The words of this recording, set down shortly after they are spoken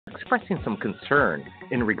expressing some concern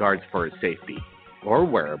in regards for his safety or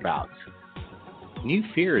whereabouts. New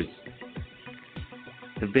fears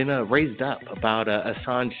have been raised up about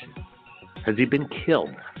Assange. Has he been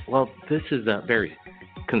killed? Well, this is very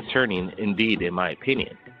concerning indeed, in my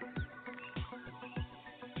opinion.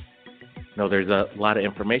 No, there's a lot of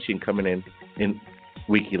information coming in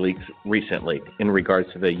Wikileaks recently in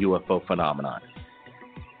regards to the UFO phenomenon.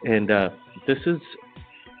 And this is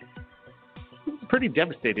pretty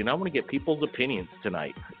devastating. I want to get people's opinions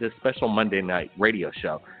tonight, this special Monday night radio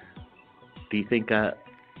show. Do you think the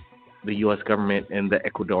U.S. government and the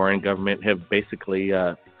Ecuadorian government have basically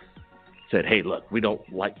said, hey, look, we don't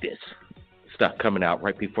like this stuff coming out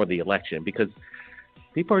right before the election? Because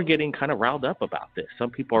people are getting kind of riled up about this. Some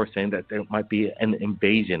people are saying that there might be an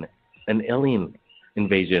invasion, an alien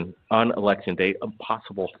invasion on election day, a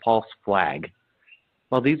possible false flag.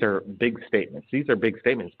 Well, these are big statements.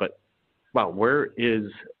 But, wow, where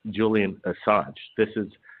is Julian Assange? This is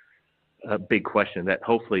a big question that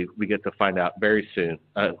hopefully we get to find out very soon.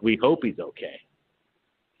 We hope he's okay.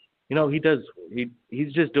 You know,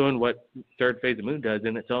 he's just doing what Third Phase of Moon does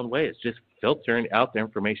in its own way. It's just filtering out the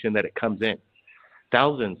information that it comes in.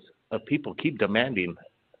 Thousands of people keep demanding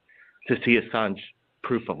to see Assange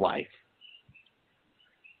proof of life.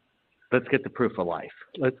 Let's get the proof of life.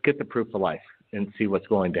 Let's get the proof of life and see what's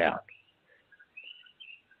going down.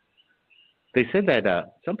 They said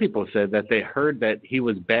that some people said that they heard that he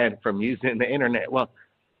was banned from using the internet. Well,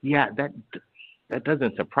 yeah, that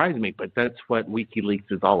doesn't surprise me, but that's what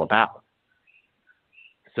WikiLeaks is all about.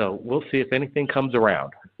 So we'll see if anything comes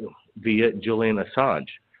around via Julian Assange.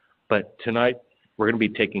 But tonight, we're going to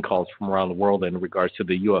be taking calls from around the world in regards to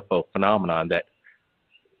the UFO phenomenon that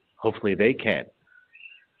hopefully they can't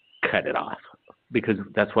cut it off, because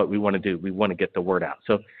that's what we want to do. We want to get the word out.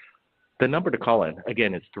 So the number to call in,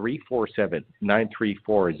 again, is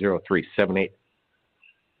 347-934-0378.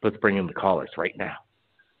 Let's bring in the callers right now.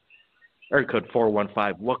 Area code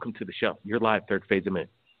 415. Welcome to the show. You're live, Third Phase of Moon.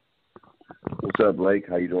 What's up, Blake?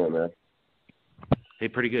 How you doing, man? Hey,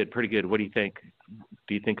 pretty good, pretty good. What do you think?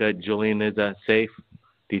 Do you think Julian is safe?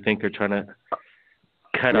 Do you think they're trying to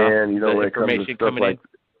cut off the information coming in?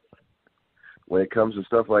 When it comes to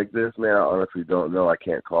stuff like this, man, I honestly don't know. I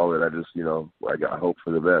can't call it. I just, I got hope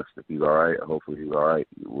for the best. If he's all right, hopefully he's all right.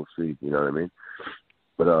 We'll see. You know what I mean?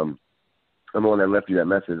 But I'm the one that left you that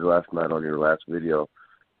message last night on your last video.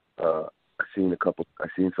 I seen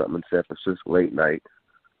something in San Francisco late night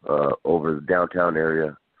over the downtown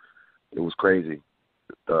area. It was crazy.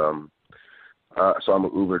 So I'm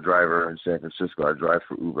an Uber driver in San Francisco. I drive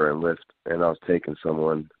for Uber and Lyft, and I was taking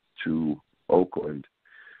someone to Oakland.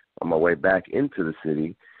 On my way back into the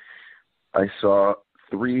city, I saw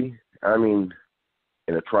three, in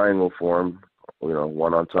a triangle form,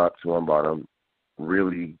 one on top, two on bottom,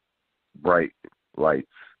 really bright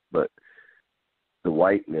lights. But the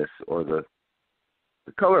whiteness or the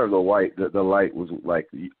color of the light was like,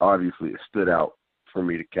 obviously it stood out for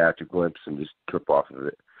me to catch a glimpse and just trip off of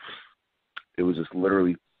it. It was just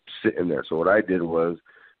literally sitting there. So what I did was,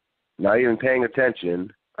 not even paying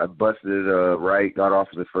attention, I busted right, got off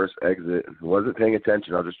of the first exit, wasn't paying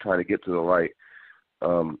attention. I was just trying to get to the light.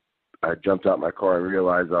 I jumped out my car and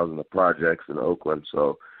realized I was in the projects in Oakland,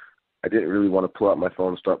 so I didn't really want to pull out my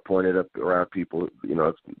phone and start pointing it up around people.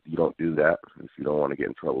 You don't do that if you don't want to get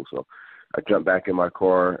in trouble. So I jumped back in my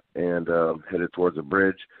car and headed towards the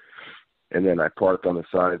bridge, and then I parked on the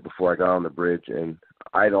side before I got on the bridge, and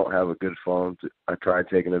I don't have a good phone. I tried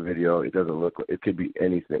taking a video. It doesn't look. It could be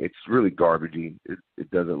anything. It's really garbagey. It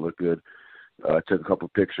doesn't look good. I took a couple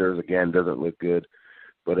of pictures. Again, doesn't look good.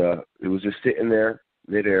 But it was just sitting there,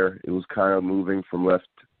 midair. It was kind of moving from left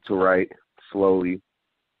to right slowly.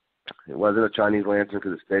 It wasn't a Chinese lantern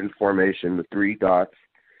because it stayed in formation. The three dots.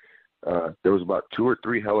 There was about 2 or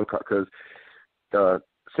 3 helicopters. San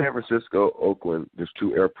Francisco, Oakland. There's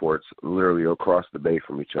 2 airports literally across the bay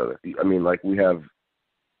from each other.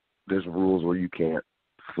 There's rules where you can't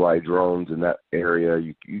fly drones in that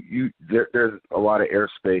area. There's a lot of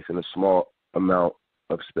airspace in a small amount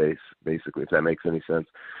of space, basically, if that makes any sense.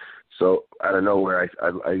 So out of nowhere,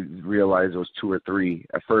 I realized there was 2 or 3.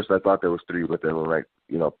 At first, I thought there was 3, but then when I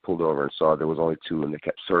pulled over and saw there was only 2, and they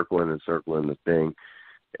kept circling and circling the thing,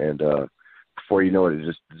 and before you know it, it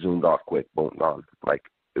just zoomed off quick, boom, gone. Like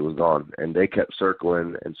it was gone, and they kept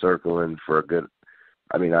circling and circling for a good.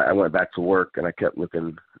 I went back to work and I kept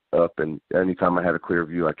looking up, and anytime I had a clear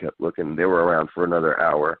view, I kept looking. They were around for another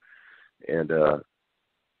hour, and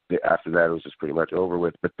after that, it was just pretty much over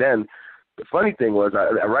with. But then the funny thing was, I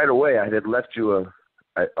right away I had left you on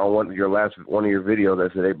one of your videos. I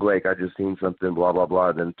said, "Hey Blake, I just seen something, blah blah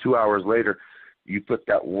blah." Then 2 hours later, you put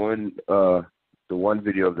that one, the one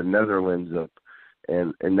video of the Netherlands up,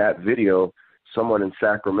 and in that video, someone in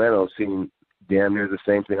Sacramento seen damn near the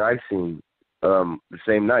same thing I seen the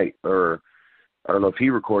same night, or I don't know if he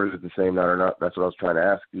recorded it the same night or not. That's what I was trying to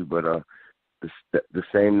ask you, but the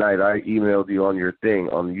same night I emailed you on your thing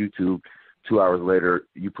on YouTube, 2 hours later,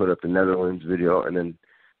 you put up the Netherlands video, and then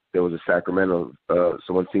there was a Sacramento,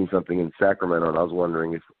 someone seen something in Sacramento, and I was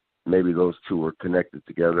wondering if maybe those two were connected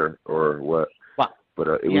together or what. Wow.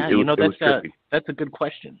 But that's a good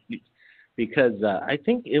question, because I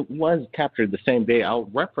think it was captured the same day. I'll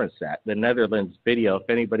reference that, the Netherlands video, if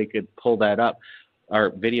anybody could pull that up, our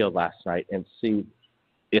video last night, and see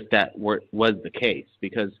if that was the case.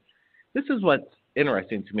 Because this is what's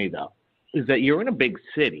interesting to me, though, is that you're in a big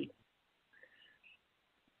city.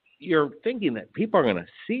 You're thinking that people are going to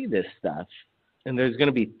see this stuff, and there's going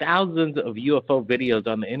to be thousands of UFO videos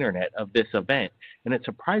on the internet of this event. And it's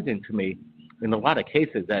surprising to me in a lot of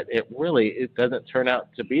cases that it doesn't turn out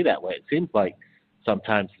to be that way. It seems like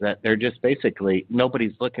sometimes that they're just basically,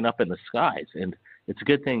 nobody's looking up in the skies. And it's a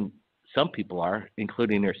good thing some people are,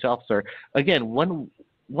 including yourself, sir. Again, when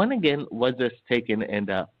again was this taken?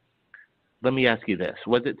 And let me ask you this.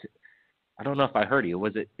 Was it, I don't know if I heard you,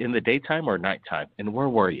 was it in the daytime or nighttime? And where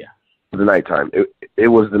were you? The nighttime. It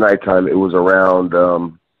was the nighttime. It was around, I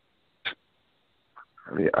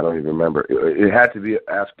don't even remember. It had to be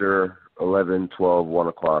after 11, 12, 1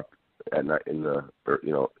 o'clock at night in the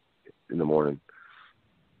morning.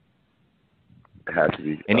 It had to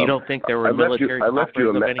be. And you don't think there were military? I left you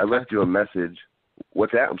a message.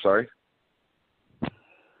 What's that? I'm sorry.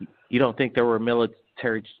 You don't think there were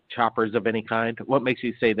military choppers of any kind? What makes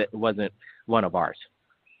you say that it wasn't one of ours?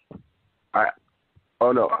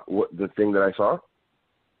 Oh no! What, the thing that I saw?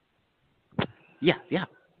 Yeah.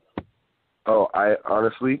 Oh, I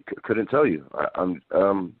honestly couldn't tell you.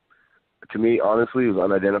 To me, honestly, it was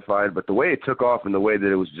unidentified. But the way it took off and the way that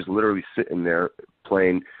it was just literally sitting there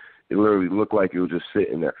playing, it literally looked like it was just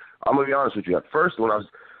sitting there. I'm gonna be honest with you. At first, when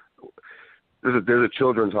there's a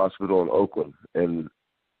children's hospital in Oakland, and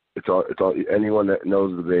it's all anyone that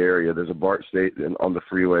knows the Bay Area. There's a BART station on the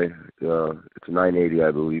freeway. It's a 980, I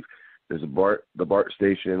believe. There's the BART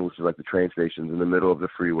station, which is like the train stations in the middle of the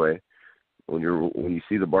freeway. When you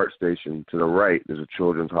see the BART station to the right, there's a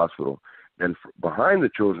children's hospital. And behind the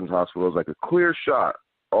children's hospital is like a clear shot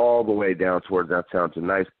all the way down towards downtown. It's a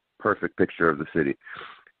nice, perfect picture of the city.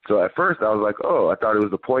 So at first I was like, oh, I thought it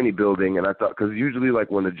was the pointy building, and I thought, because usually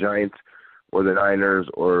like when the Giants or the Niners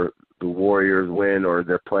or the Warriors win or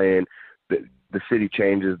they're playing, the city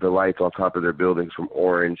changes the lights on top of their buildings from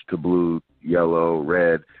orange to blue, yellow,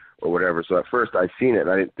 red, or whatever. So at first I seen it and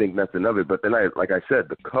I didn't think nothing of it. But then like I said,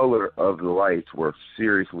 the color of the lights were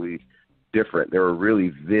seriously different. They were really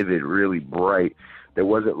vivid, really bright. There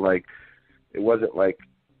was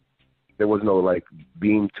no like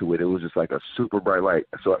beam to it. It was just like a super bright light.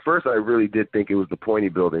 So at first I really did think it was the pointy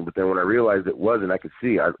building, but then when I realized it wasn't, I could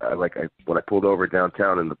see. When I pulled over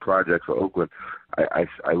downtown in the projects of Oakland, I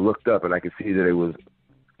looked up and I could see that it was,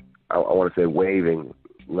 I want to say, waving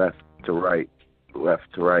left to right,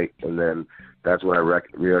 and then that's when I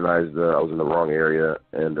realized I was in the wrong area,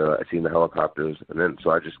 and I seen the helicopters, and then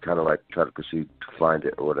so I just kind of like tried to proceed to find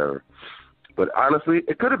it or whatever. But honestly,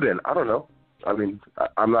 it could have been. I don't know. I mean,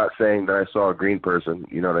 I'm not saying that I saw a green person.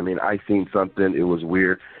 You know what I mean? I seen something. It was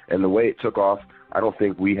weird, and the way it took off, I don't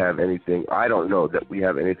think we have anything. I don't know that we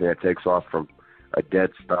have anything that takes off from a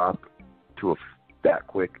dead stop to that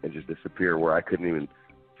quick and just disappear, where I couldn't even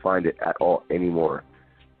find it at all anymore.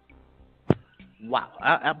 Wow,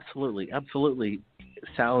 absolutely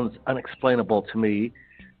sounds unexplainable to me.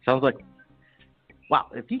 Sounds like, wow,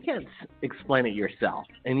 if you can't explain it yourself,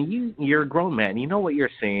 and you're a grown man, you know what you're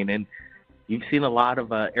seeing, and you've seen a lot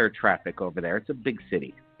of air traffic over there. It's a big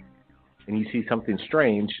city, and you see something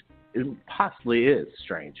strange, it possibly is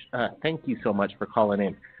strange. Thank you so much for calling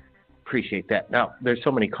in. Appreciate that. Now, there's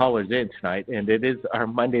so many callers in tonight, and it is our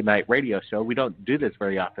Monday night radio show. We don't do this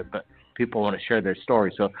very often, but people want to share their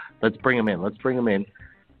story, so let's bring them in. We're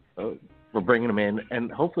bringing them in,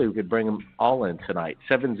 and hopefully we could bring them all in tonight.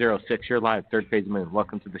 706, you're live, Third Phase Man.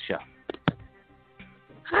 Welcome to the show.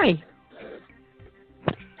 Hi.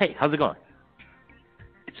 Hey, how's it going?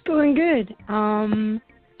 It's going good.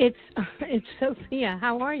 It's Sophia.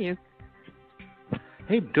 How are you?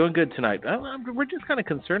 Hey, doing good tonight. We're just kind of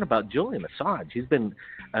concerned about Julian Assange. He's been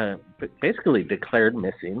basically declared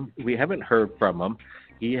missing. We haven't heard from him.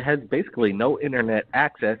 He has basically no internet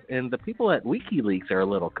access, and the people at Wikileaks are a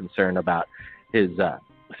little concerned about his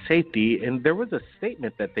safety. And there was a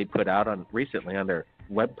statement that they put out recently on their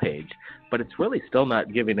webpage, but it's really still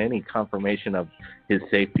not giving any confirmation of his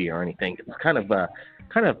safety or anything. It's kind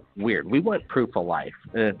of weird. We want proof of life.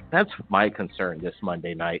 That's my concern this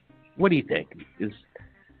Monday night. What do you think?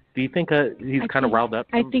 Do you think he's kind of riled up?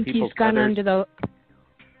 I think he's gone under the.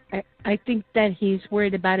 I think that he's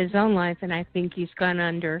worried about his own life, and I think he's gone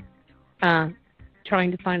under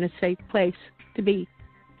trying to find a safe place to be.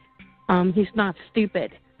 He's not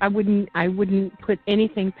stupid. I wouldn't put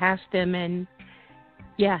anything past him, and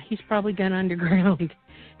yeah, he's probably gone underground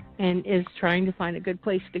and is trying to find a good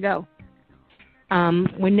place to go.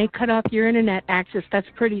 When they cut off your internet access, that's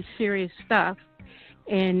pretty serious stuff.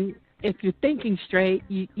 And if you're thinking straight,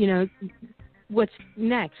 you know, what's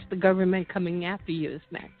next? The government coming after you is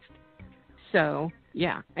next. So,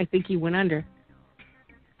 yeah, I think he went under.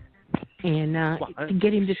 And to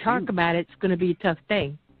get him to talk about it, it's going to be a tough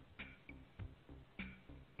thing.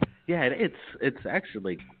 Yeah, it's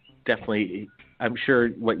actually definitely, I'm sure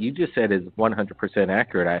what you just said is 100%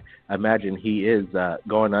 accurate. I imagine he is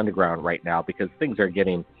going underground right now because things are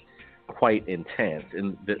getting quite intense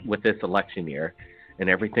with this election year and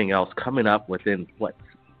everything else coming up within,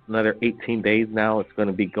 another 18 days now. It's going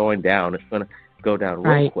to be going down. It's going to go down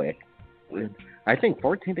real quick. I think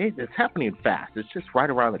 14 days, it's happening fast. It's just right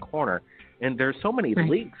around the corner. And there's so many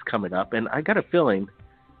leaks coming up, and I got a feeling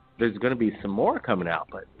there's going to be some more coming out.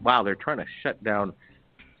 But, wow, they're trying to shut down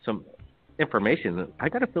some information. I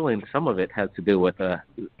got a feeling some of it has to do with,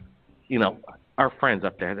 you know, our friends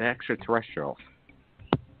up there, the extraterrestrials.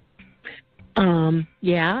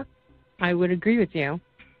 Yeah, I would agree with you.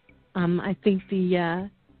 I think the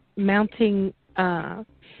mounting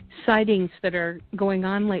sightings that are going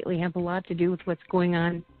on lately have a lot to do with what's going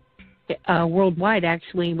on worldwide,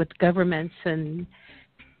 actually, with governments and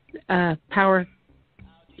power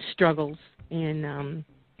struggles. And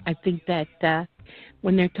I think that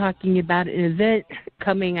when they're talking about an event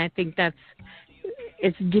coming, I think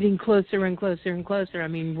it's getting closer and closer and closer. I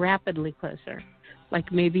mean, rapidly closer,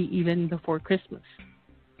 like maybe even before Christmas.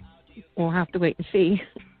 We'll have to wait and see.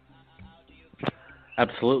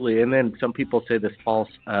 Absolutely. And then some people say this false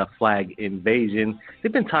flag invasion.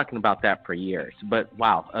 They've been talking about that for years. But,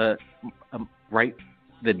 wow, right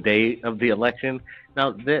the day of the election.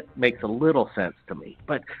 Now, that makes a little sense to me.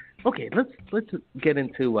 But, okay, let's get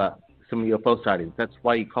into some UFO sightings. That's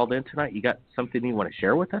why you called in tonight? You got something you want to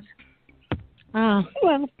share with us?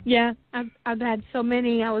 Well, yeah, I've had so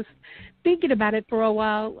many. I was thinking about it for a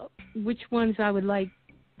while, which ones I would like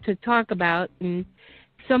to talk about, and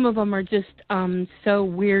some of them are just so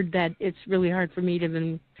weird that it's really hard for me to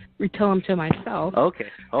even retell them to myself. Okay,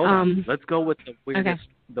 hold on. Let's go with the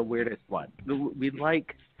weirdest one. We'd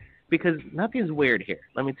like, because nothing's weird here.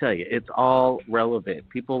 Let me tell you, it's all relevant.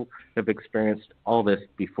 People have experienced all this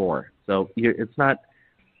before, so you're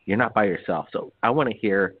not by yourself. So I want to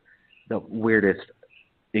hear the weirdest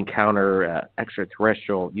encounter,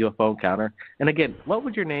 extraterrestrial UFO encounter. And again, what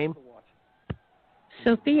was your name?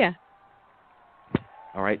 Sophia.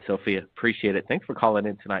 All right, Sophia, appreciate it. Thanks for calling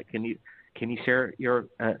in tonight. Can you share your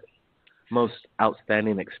most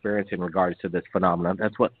outstanding experience in regards to this phenomenon?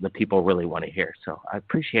 That's what the people really want to hear. So I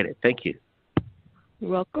appreciate it. Thank you.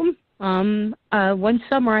 You're welcome. One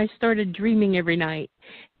summer I started dreaming every night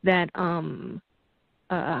that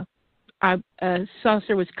a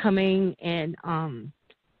saucer was coming, and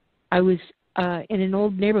I was in an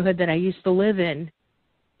old neighborhood that I used to live in,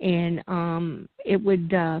 and it would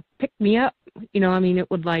pick me up. You know, I mean,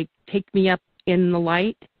 it would like take me up in the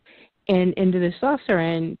light and into the saucer,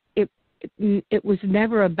 and it was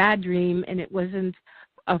never a bad dream, and it wasn't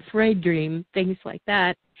a afraid dream, things like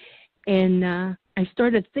that. And I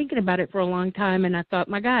started thinking about it for a long time, and I thought,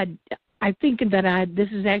 my God, I think that this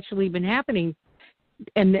has actually been happening,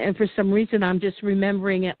 and for some reason I'm just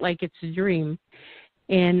remembering it like it's a dream.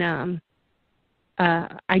 And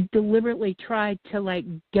I deliberately tried to like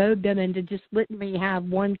goad them into just letting me have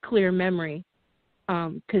one clear memory,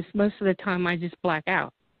 because most of the time I just black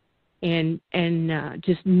out and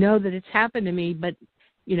just know that it's happened to me, but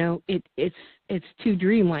you know it's too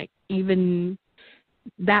dreamlike even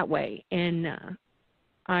that way. And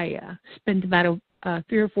I spent about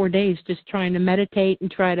 3 or 4 days just trying to meditate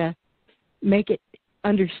and try to make it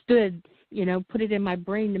understood, you know, put it in my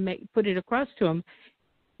brain to put it across to them.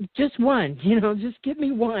 Just one, you know, just give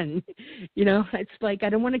me one. You know, it's like I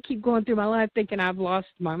don't want to keep going through my life thinking I've lost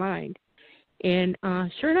my mind. And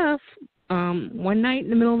sure enough, one night in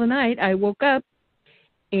the middle of the night, I woke up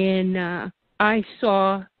and I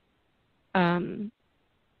saw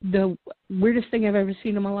the weirdest thing I've ever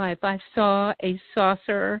seen in my life. I saw a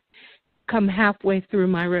saucer come halfway through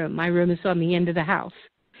my room. My room is on the end of the house.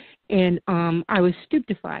 And I was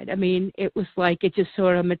stupefied. I mean, it was like it just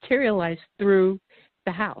sort of materialized through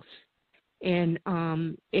the house. And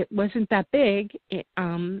it wasn't that big.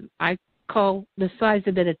 I call the size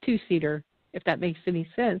of it a two-seater, if that makes any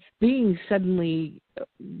sense. Being suddenly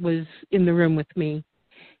was in the room with me,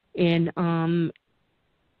 and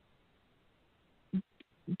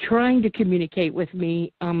trying to communicate with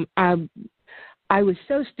me. I was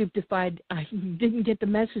so stupefied, I didn't get the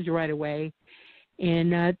message right away.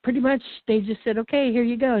 And pretty much they just said, okay, here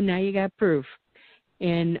you go. Now you got proof.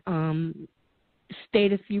 And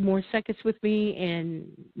stayed a few more seconds with me and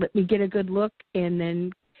let me get a good look. And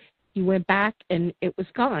then he went back and it was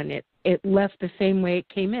gone. It left the same way it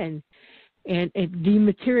came in. And it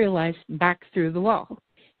dematerialized back through the wall.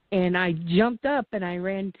 And I jumped up and I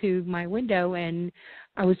ran to my window and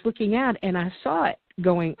I was looking out and I saw it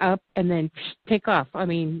going up and then take off. I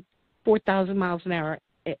mean, 4,000 miles an hour.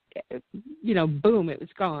 Boom, it was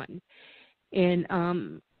gone. And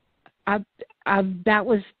that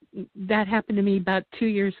happened to me about 2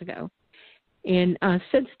 years ago. And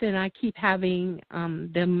since then, I keep having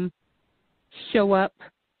them show up,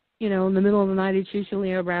 in the middle of the night. It's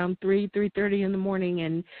usually around 3:30 in the morning,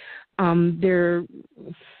 and they're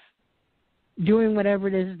doing whatever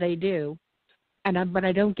it is they do. But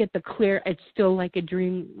I don't get the clear. It's still like a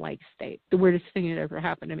dream-like state. The weirdest thing that ever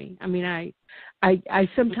happened to me. I mean, I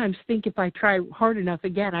sometimes think if I try hard enough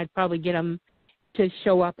again, I'd probably get them to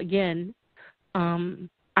show up again.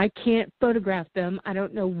 I can't photograph them. I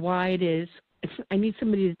don't know why it is. I need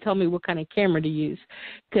somebody to tell me what kind of camera to use,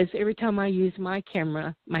 because every time I use my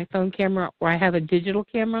camera, my phone camera, or I have a digital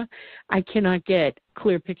camera, I cannot get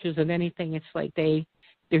clear pictures of anything. It's like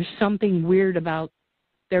there's something weird about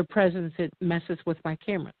their presence that messes with my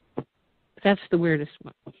camera. That's the weirdest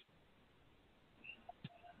one.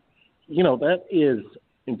 That is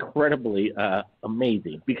incredibly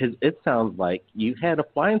amazing, because it sounds like you had a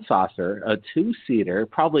flying saucer, a two-seater,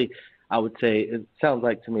 probably, I would say, it sounds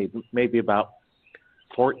like to me maybe about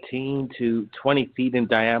 14 to 20 feet in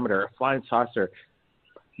diameter, a flying saucer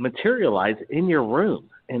materialized in your room,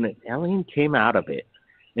 and an alien came out of it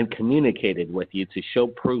and communicated with you to show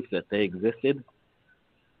proof that they existed.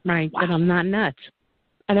 Right, wow. But I'm not nuts.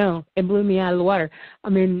 I know, it blew me out of the water. I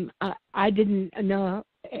mean, I didn't know.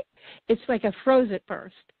 It's like I froze at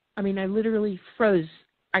first. I mean, I literally froze.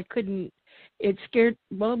 I couldn't. It scared.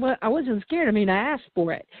 Well, I wasn't scared. I mean, I asked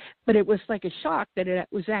for it, but it was like a shock that it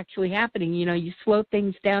was actually happening. You slow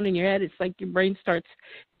things down in your head. It's like your brain starts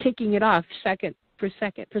ticking it off second for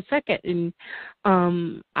second for second. And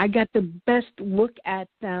I got the best look at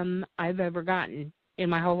them I've ever gotten in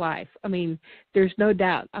my whole life. I mean, there's no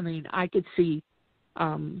doubt. I mean, I could see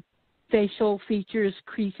facial features,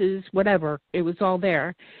 creases, whatever. It was all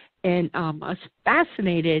there. And I was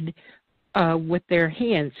fascinated with their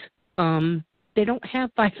hands. They don't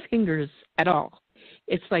have 5 fingers at all.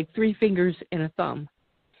 It's like 3 fingers and a thumb.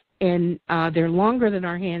 And they're longer than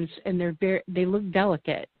our hands, and they look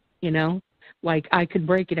delicate, like I could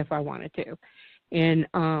break it if I wanted to. And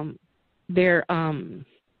they're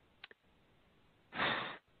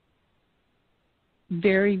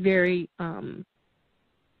very, very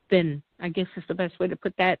thin, I guess is the best way to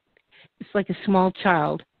put that. It's like a small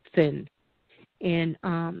child thin. And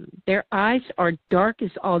their eyes are dark as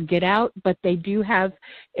all get out, but they do have,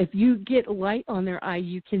 if you get light on their eye,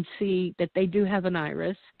 you can see that they do have an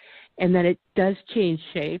iris and that it does change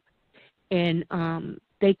shape. And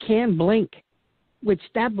they can blink, which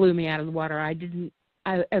that blew me out of the water. I didn't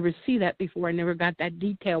ever see that before. I never got that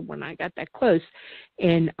detail when I got that close.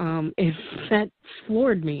 And that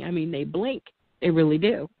floored me. I mean, they blink. They really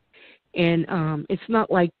do. And it's not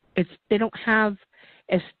like they don't have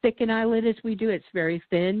as thick an eyelid as we do. It's very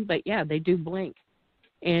thin, but yeah, they do blink.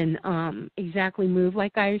 And exactly move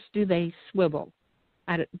like eyes do. They swivel.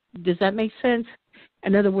 Does that make sense?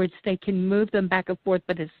 In other words, they can move them back and forth,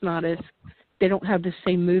 but it's not they don't have the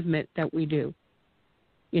same movement that we do.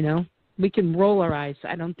 We can roll our eyes.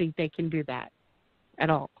 I don't think they can do that at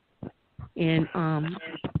all. And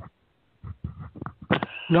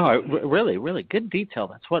no, really, really good detail.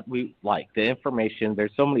 That's what we like, the information.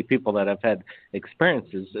 There's so many people that have had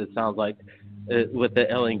experiences, it sounds like, with the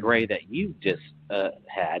alien gray that you just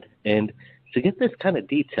had. And to get this kind of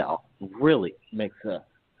detail really makes a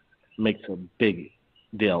big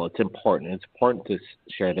deal. It's important. It's important to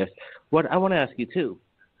share this. What I want to ask you, too,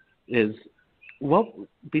 is,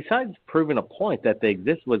 besides proving a point that they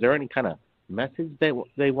exist, was there any kind of message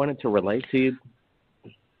they wanted to relay to you?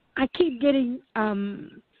 I keep getting,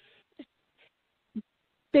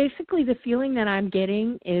 basically the feeling that I'm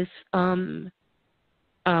getting is, how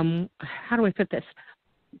do I put this?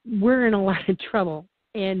 We're in a lot of trouble.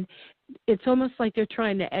 And it's almost like they're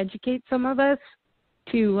trying to educate some of us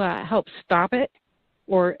to help stop it,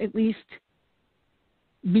 or at least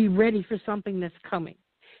be ready for something that's coming.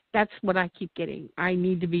 That's what I keep getting. I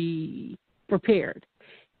need to be prepared.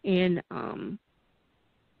 And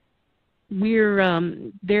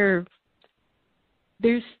there's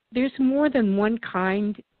more than one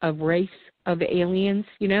kind of race of aliens,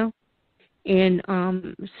 you know, and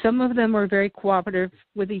some of them are very cooperative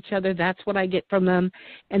with each other. That's what I get from them.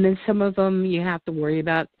 And then some of them you have to worry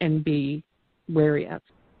about and be wary of,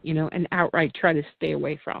 you know, and outright try to stay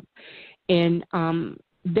away from. And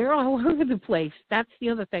they're all over the place. That's the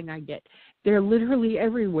other thing I get. They're literally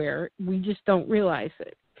everywhere. We just don't realize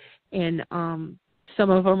it. And some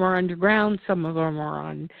of them are underground. Some of them are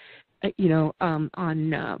on,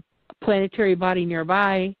 on a planetary body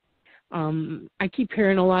nearby. I keep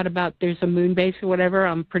hearing a lot about there's a moon base or whatever.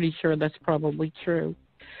 I'm pretty sure that's probably true.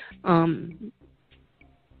 But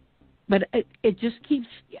it just keeps,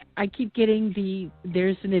 I keep getting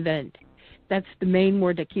there's an event. That's the main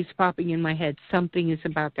word that keeps popping in my head. Something is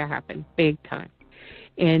about to happen, big time.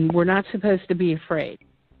 And we're not supposed to be afraid.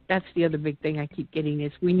 That's the other big thing I keep getting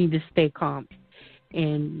is we need to stay calm.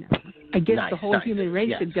 And I guess the whole human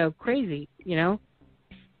race would go crazy, you know?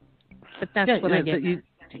 But that's what I get.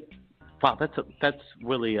 Wow, that's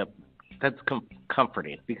really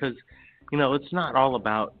comforting because, you know, it's not all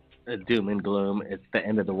about doom and gloom. It's the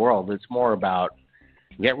end of the world. It's more about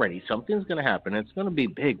get ready. Something's going to happen. It's going to be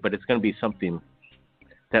big, but it's going to be something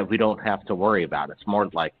that we don't have to worry about. It's more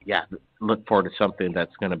like, look forward to something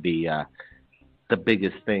that's going to be the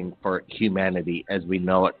biggest thing for humanity as we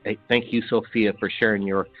know it. Hey, thank you, Sophia, for sharing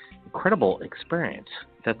your incredible experience.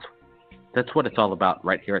 That's what it's all about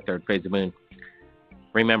right here at Third Phase of Moon.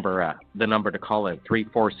 Remember the number to call in,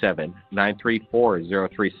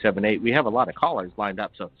 347-934-0378. We have a lot of callers lined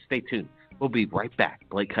up, so stay tuned. We'll be right back.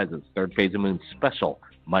 Blake Cousins, Third Phase of Moon special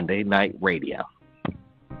Monday Night Radio.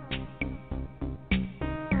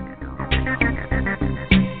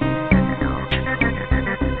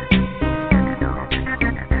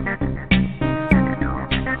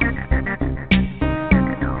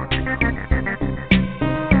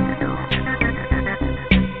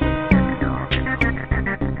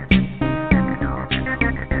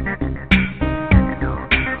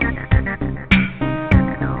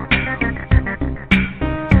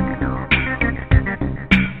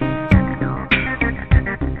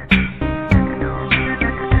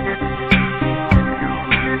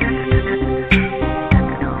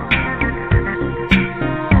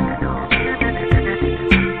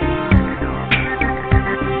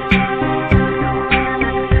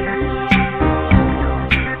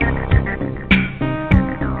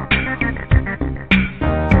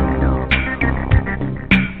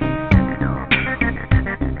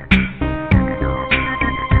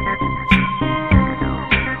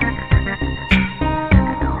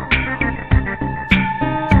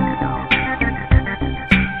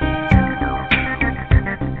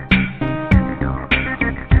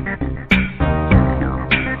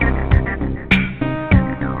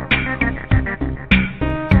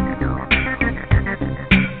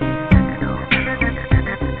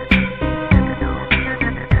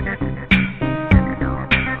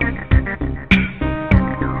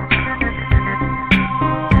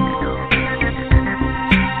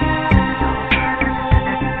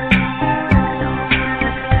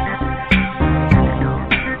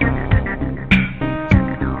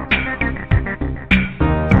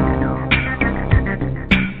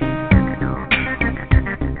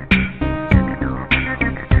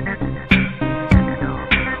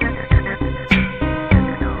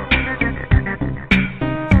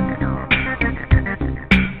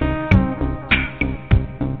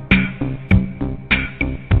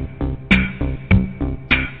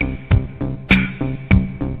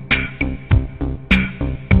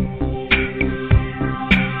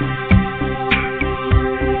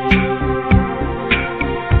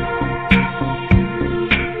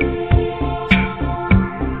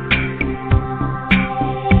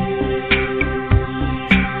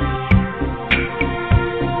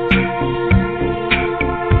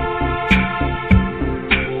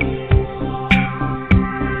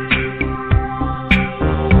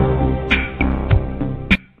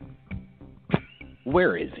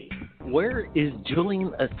 Where is he? Where is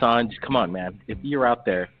Julian Assange? Come on, man. If you're out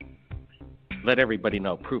there, let everybody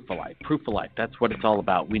know. Proof of life. Proof of life. That's what it's all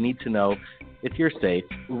about. We need to know if you're safe.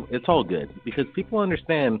 It's all good because people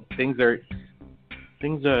understand things are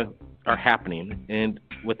happening, and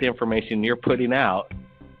with the information you're putting out,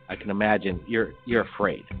 I can imagine you're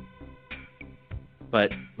afraid.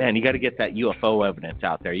 But, man, you got to get that UFO evidence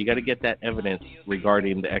out there. You got to get that evidence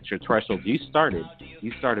regarding the extraterrestrials. You started,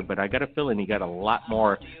 but I got a feeling you got a lot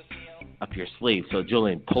more up your sleeve. So,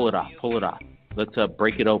 Julian, pull it off. Let's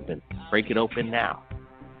break it open. Break it open now.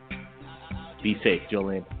 Be safe,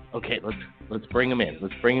 Julian. Okay, let's bring them in.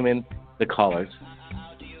 Let's bring them in, the callers.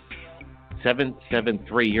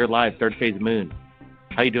 773, you're live, Third Phase Moon.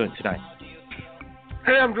 How you doing tonight?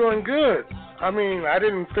 Hey, I'm doing good. I mean, I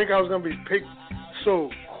didn't think I was going to be picked so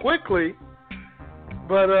quickly,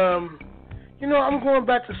 but, you know, I'm going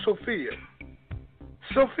back to Sophia.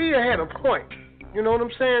 Sophia had a point, you know what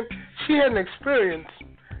I'm saying? She had an experience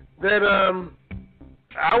that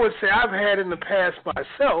I would say I've had in the past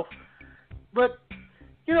myself, but,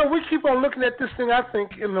 you know, we keep on looking at this thing, I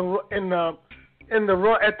think, at the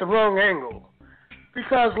wrong angle,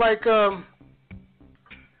 because, like,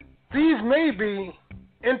 these may be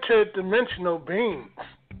interdimensional beings.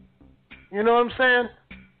 You know what I'm saying?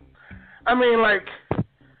 I mean,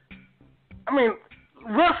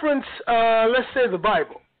 reference, let's say the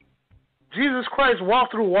Bible. Jesus Christ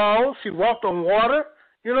walked through walls. He walked on water.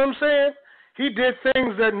 You know what I'm saying? He did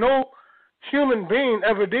things that no human being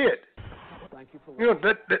ever did. You know,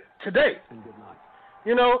 that today.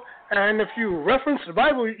 You know, and if you reference the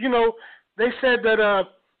Bible, you know, they said that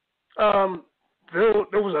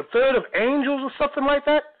there was a third of angels or something like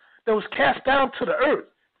that was cast down to the earth.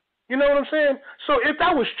 You know what I'm saying? So if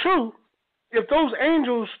that was true, if those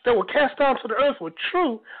angels that were cast down to the earth were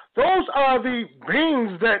true, those are the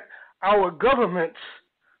beings that our governments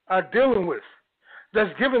are dealing with.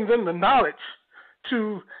 That's giving them the knowledge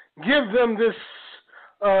to give them this,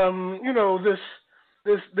 you know,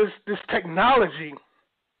 this technology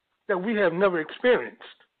that we have never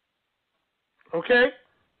experienced. Okay?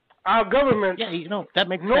 Our government yeah, you know, that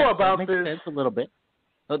makes know sense. about that makes this. sense a little bit.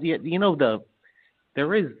 You know,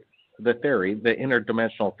 there is the theory, the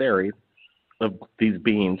interdimensional theory of these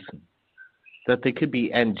beings, that they could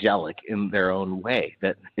be angelic in their own way,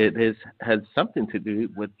 that it has something to do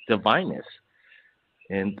with divineness.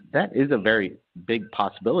 And that is a very big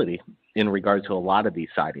possibility in regard to a lot of these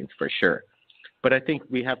sightings, for sure. But I think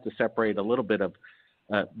we have to separate a little bit of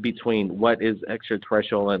between what is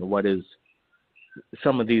extraterrestrial and what is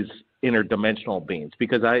some of these interdimensional beings,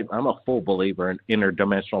 because I'm a full believer in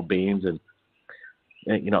interdimensional beings and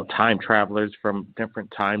you know, time travelers from different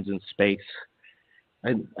times and space,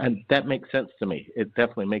 and that makes sense to me. It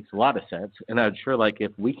definitely makes a lot of sense, and I'd sure like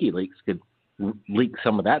if WikiLeaks could leak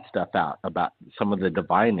some of that stuff out about some of the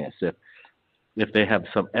divineness, if they have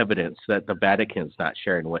some evidence that the Vatican's not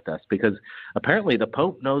sharing with us, because apparently the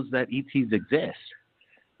Pope knows that ETs exist,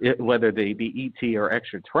 whether they be ET or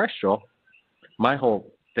extraterrestrial. My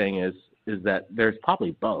whole thing is that there's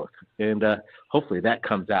probably both, and hopefully that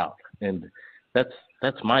comes out, and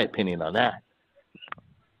that's my opinion on that.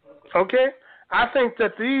 Okay? I think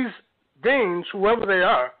that these beings, whoever they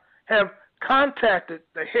are, have contacted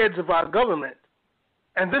the heads of our government,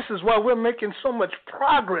 and this is why we're making so much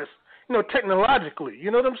progress, you know, technologically. You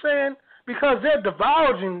know what I'm saying? Because they're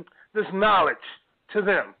divulging this knowledge to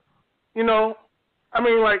them. You know? I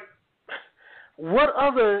mean, like, what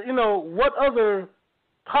other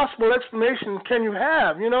possible explanation can you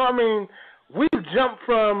have? You know, I mean, we've jumped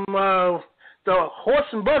from the horse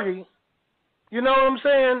and buggy, you know what I'm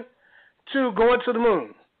saying, to going to the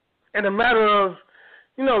moon in a matter of,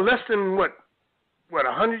 you know, less than, what,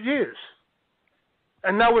 100 years.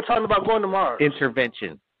 And now we're talking about going to Mars.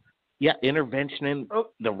 Intervention. Yeah, intervention in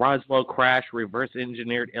the Roswell crash, reverse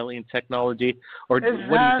engineered alien technology, or exactly.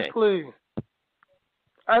 What do you think?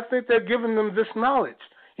 I think they're giving them this knowledge,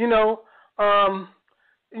 you know,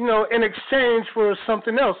 in exchange for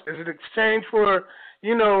something else. Is it exchange for,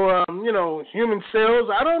 human cells?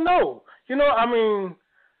 I don't know. You know, I mean,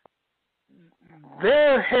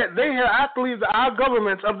 I believe that our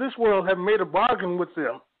governments of this world have made a bargain with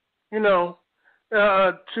them, you know,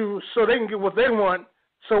 so they can get what they want,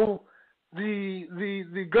 so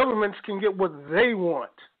the governments can get what they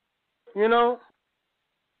want, you know.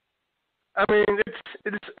 I mean,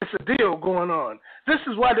 it's a deal going on. This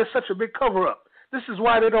is why there's such a big cover-up. This is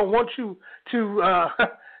why they don't want you to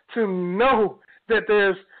to know that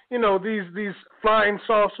there's, you know, these flying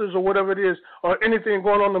saucers or whatever it is, or anything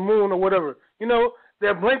going on the moon or whatever. You know,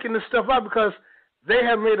 they're blanking this stuff out because they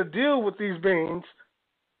have made a deal with these beings,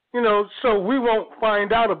 you know, so we won't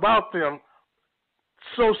find out about them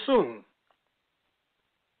so soon.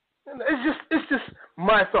 It's just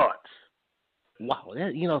my thoughts. Wow,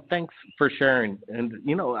 you know, thanks for sharing. And,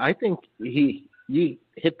 you know, I think you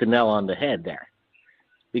hit the nail on the head there,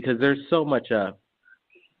 because there's so much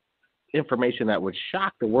information that would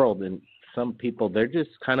shock the world, and some people, they're just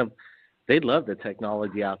kind of They love the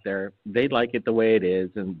technology out there. They like it the way it is,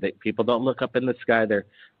 and people don't look up in the sky. They're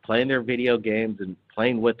playing their video games and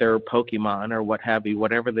playing with their Pokemon or what have you,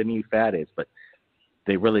 whatever the new fad is. But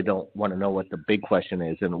they really don't want to know what the big question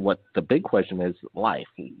is. And what the big question is, life.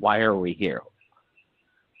 Why are we here?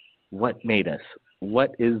 What made us?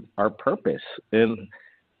 What is our purpose? And,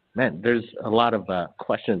 man, there's a lot of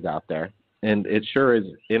questions out there. And it sure is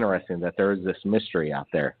interesting that there is this mystery out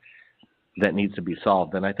there that needs to be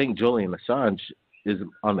solved. And I think Julian Assange is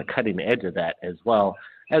on the cutting edge of that, as well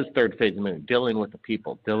as Third Phase Moon, dealing with the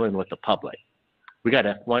people, dealing with the public. We got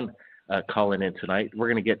F1 calling in tonight. We're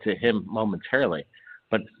going to get to him momentarily.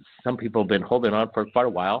 But some people have been holding on for quite a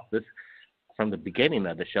while. This from the beginning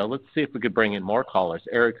of the show. Let's see if we could bring in more callers.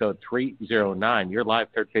 Area code 309. You're live,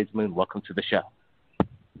 Third Phase Moon. Welcome to the show.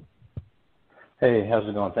 Hey, how's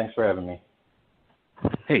it going? Thanks for having me.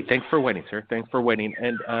 Hey, thanks for waiting, sir. Thanks for waiting.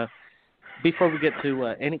 And before we get to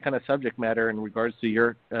any kind of subject matter in regards to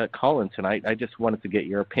your call-in tonight, I just wanted to get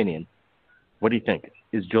your opinion. What do you think?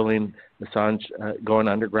 Is Julian Assange going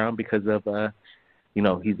underground because of,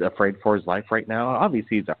 he's afraid for his life right now?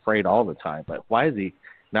 Obviously, he's afraid all the time, but why is he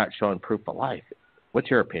not showing proof of life? What's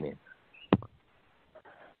your opinion?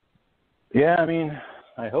 Yeah, I mean,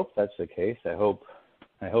 I hope that's the case. I hope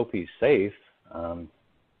he's safe.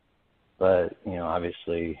 But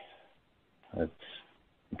obviously, it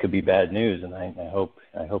could be bad news, and I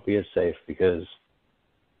hope he is safe, because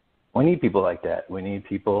we need people like that. We need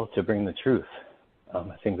people to bring the truth.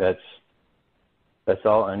 I think that's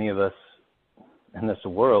all any of us in this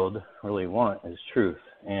world really want, is truth,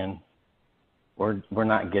 and we're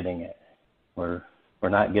not getting it. We're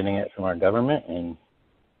not getting it from our government, and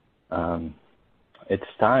it's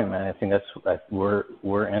time. And I think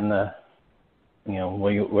we're in the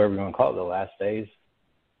whatever you want to call it, the last days.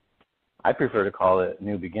 I prefer to call it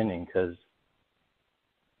new beginning, because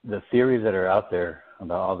the theories that are out there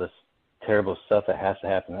about all this terrible stuff that has to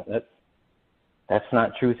happen, that's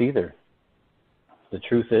not truth either. The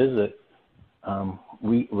truth is that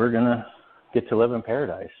we're gonna get to live in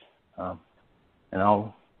paradise. And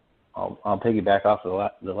I'll piggyback off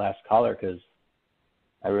the last caller, because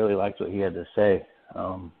I really liked what he had to say,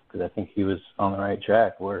 because I think he was on the right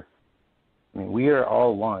track. We are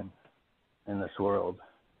all one in this world,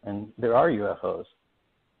 and there are UFOs.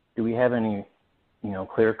 Do we have any,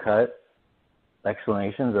 clear-cut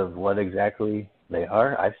explanations of what exactly they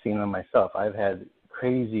are? I've seen them myself. I've had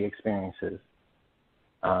crazy experiences.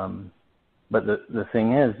 But the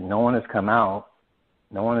thing is, no one has come out.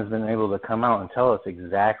 No one has been able to come out and tell us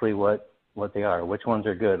exactly what they are, which ones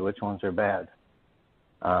are good, which ones are bad.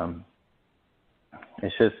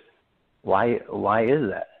 It's just, why is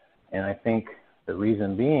that? And I think the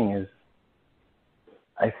reason being is,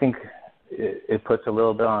 I think it puts a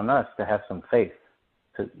little bit on us to have some faith,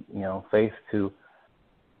 to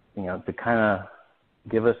kind of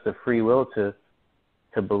give us the free will to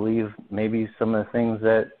believe maybe some of the things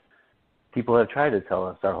that people have tried to tell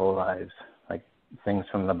us our whole lives, like things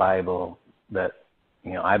from the Bible that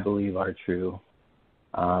I believe are true,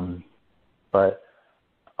 but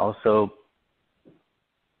also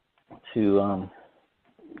to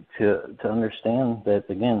understand that,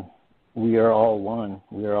 again, we are all one.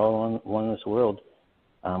 We are all one in this world.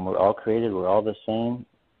 We're all created. We're all the same.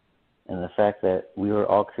 And the fact that we were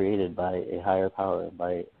all created by a higher power,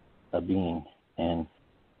 by a being. And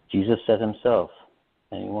Jesus said himself,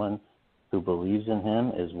 anyone who believes in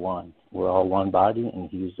him is one. We're all one body, and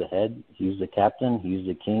he's the head, he's the captain, he's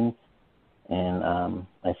the king. And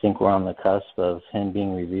I think we're on the cusp of him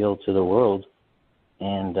being revealed to the world.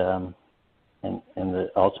 And the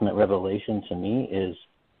ultimate revelation to me is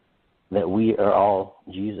that we are all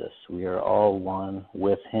Jesus. We are all one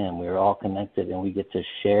with him. We are all connected, and we get to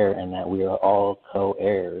share in that. We are all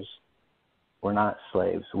co-heirs. We're not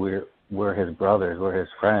slaves. We're his brothers. We're his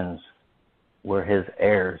friends. We're his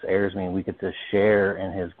heirs. Heirs mean we get to share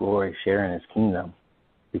in his glory, share in his kingdom,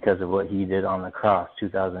 because of what he did on the cross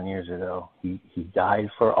 2,000 years ago. He died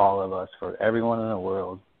for all of us, for everyone in the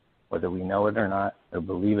world, whether we know it or not, or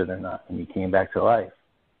believe it or not, and he came back to life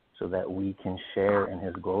so that we can share in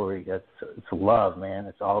his glory. It's love, man.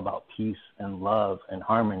 It's all about peace and love and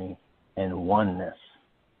harmony and oneness.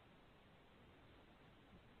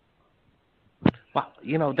 Wow,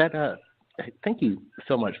 that. Thank you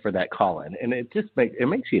so much for that call-in, and it just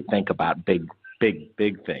makes you think about big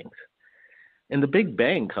things. And the Big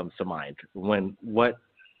Bang comes to mind when what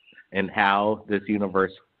and how this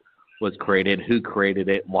universe was created, who created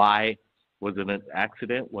it, why. Was it an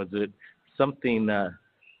accident? Was it something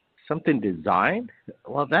designed?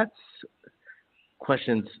 Well, that's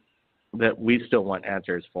questions that we still want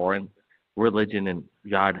answers for, and religion and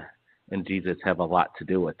God and Jesus have a lot to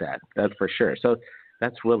do with that. That's for sure. So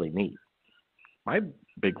that's really neat. My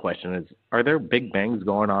big question is, are there big bangs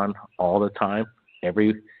going on all the time,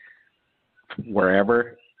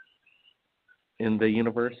 wherever in the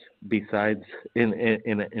universe, besides in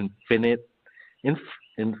an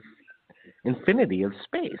infinity of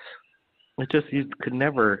space? It just, you could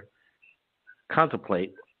never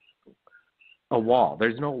contemplate a wall.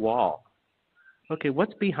 There's no wall. Okay,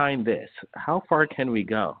 what's behind this? How far can we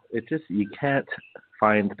go? It just, you can't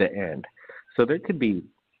find the end. So there could be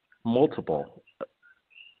multiple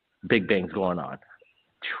big bangs going on,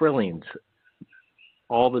 trillions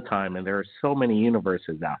all the time, and there are so many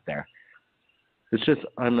universes out there. It's just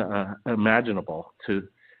unimaginable to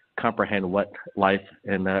comprehend what life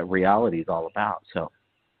and reality is all about. So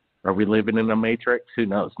are we living in a matrix? Who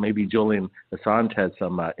knows? Maybe Julian Assange has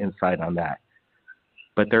some insight on that.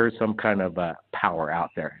 But there is some kind of power out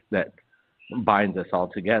there that binds us all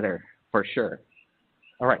together, for sure.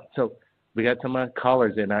 All right, so we got some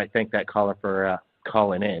callers in. I thank that caller for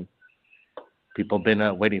calling in. People have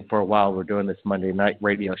been waiting for a while. We're doing this Monday night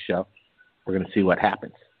radio show. We're going to see what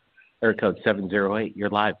happens. Area code 708. You're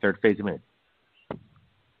live, Third Phase of Moon.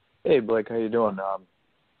 Hey, Blake. How you doing?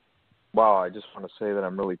 Wow, I just want to say that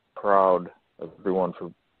I'm really proud of everyone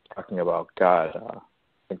for talking about God. I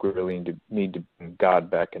think we really need to bring God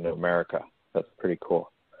back into America. That's pretty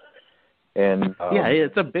cool. And yeah,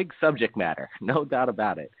 it's a big subject matter, no doubt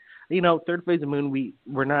about it. You know, Third Phase of Moon,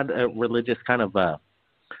 we're not a religious kind of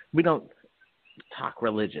we don't talk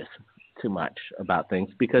religious too much about things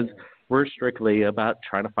because we're strictly about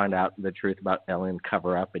trying to find out the truth about alien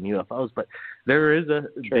cover-up and UFOs. But there is a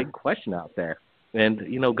big question out there. And,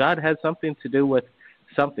 you know, God has something to do with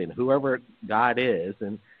something, whoever God is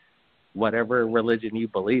and whatever religion you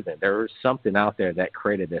believe in. There is something out there that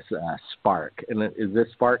created this spark. And is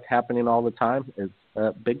this spark happening all the time? It's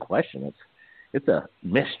a big question. It's a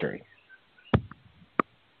mystery.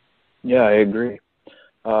 Yeah, I agree.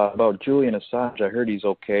 About Julian Assange, I heard he's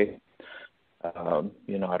okay.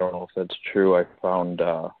 You know, I don't know if that's true. I found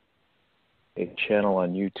a channel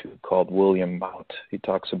on YouTube called William Mount. He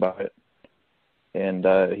talks about it. And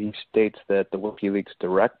he states that the Wikileaks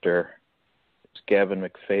director is Gavin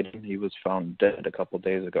McFadden. He was found dead a couple of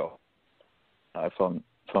days ago. I found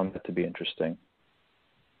that to be interesting.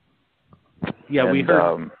 Yeah,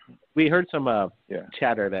 and, we heard some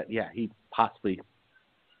chatter that he possibly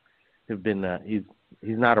have been he's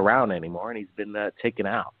not around anymore and he's been taken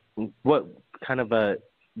out. What kind of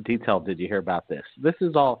detail did you hear about this? This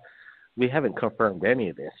is all, we haven't confirmed any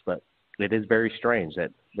of this, but it is very strange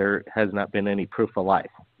that there has not been any proof of life.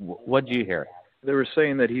 What did you hear? They were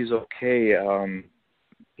saying that he's okay.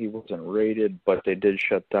 He wasn't raided, but they did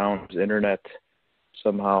shut down his internet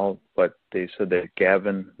somehow. But they said that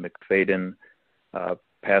Gavin McFadden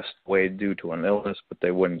passed away due to an illness, but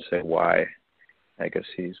they wouldn't say why. I guess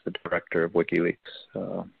he's the director of Wikileaks.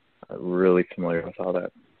 I'm really familiar with all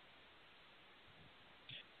that.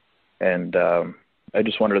 And I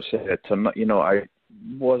just wanted to say that tonight, you know, I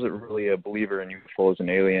wasn't really a believer in UFOs and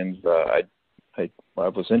aliens. I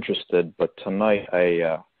was interested, but tonight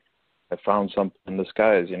I found something in the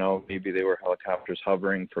skies. You know, maybe they were helicopters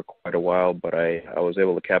hovering for quite a while, but I was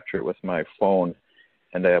able to capture it with my phone,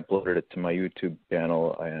 and I uploaded it to my YouTube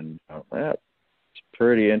channel, and it's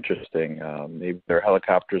pretty interesting. Maybe they're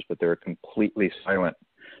helicopters, but they were completely silent.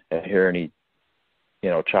 I didn't hear any, you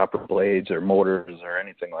know, chopper blades or motors or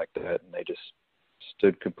anything like that, and they just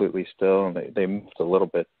stood completely still, and they moved a little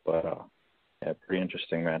bit, but yeah, pretty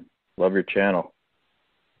interesting, man. Love your channel.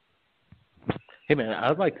 Hey, man,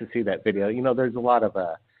 I'd like to see that video. You know, there's a lot of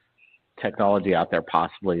technology out there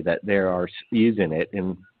possibly that they are using it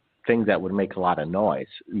in things that would make a lot of noise,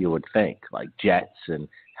 you would think, like jets and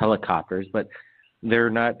helicopters, but they're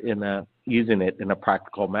not using it in a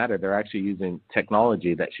practical manner. They're actually using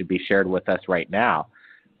technology that should be shared with us right now,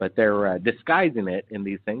 but they're disguising it in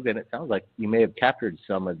these things, and it sounds like you may have captured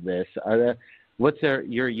some of this. What's your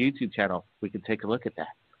YouTube channel? We can take a look at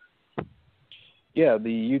that. Yeah, the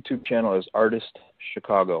YouTube channel is Artist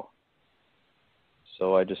Chicago.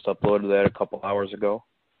 So I just uploaded that a couple hours ago.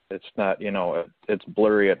 It's not, you know, it's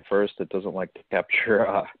blurry at first. It doesn't like to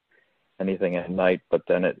capture anything at night, but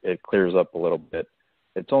then it clears up a little bit.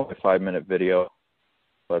 It's only a 5-minute video,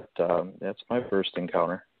 but that's my first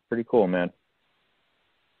encounter. Pretty cool, man.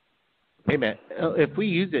 Hey, man, if we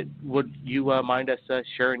use it, would you mind us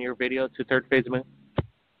sharing your video to Third Phase of Moon?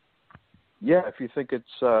 Yeah, if you think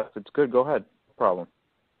it's good, go ahead. No problem.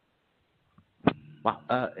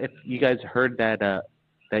 Wow. If you guys heard that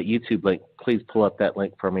YouTube link, please pull up that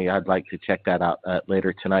link for me. I'd like to check that out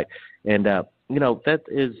later tonight. And, you know, that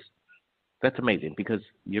is that's amazing because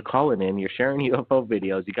you're calling in, you're sharing UFO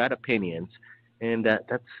videos, you got opinions, and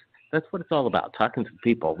that's what it's all about, talking to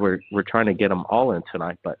people. We're trying to get them all in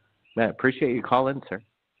tonight, but man, appreciate you calling, sir.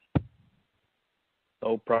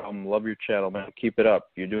 No problem. Love your channel, man. Keep it up.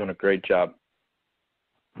 You're doing a great job.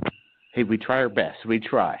 Hey, we try our best. We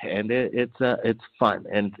try, and it's fun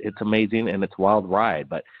and it's amazing and it's a wild ride.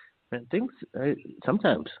 But man, things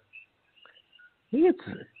sometimes it's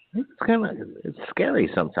scary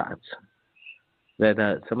sometimes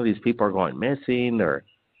that some of these people are going missing or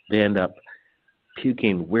they end up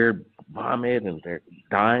puking weird vomit and they're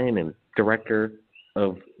dying. And director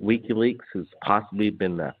of Wikileaks has possibly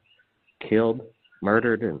been killed,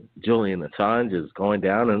 murdered, and Julian Assange is going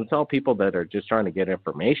down, and it's all people that are just trying to get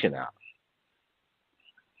information out.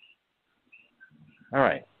 All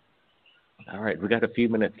right, we got a few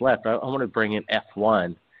minutes left. I want to bring in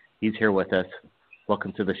F1. He's here with us.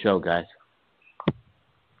 Welcome to the show, guys.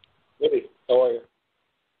 Hey, how are you?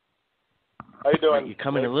 How you doing? You're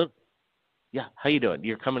coming a little. Yeah, how you doing?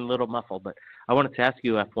 You're coming a little muffled, but I wanted to ask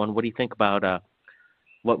you, F1, what do you think about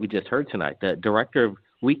what we just heard tonight? The director of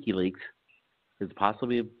WikiLeaks has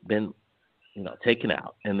possibly been, taken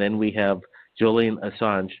out, and then we have Julian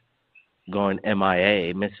Assange going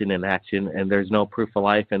MIA, missing in action, and there's no proof of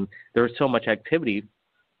life, and there was so much activity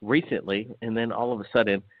recently, and then all of a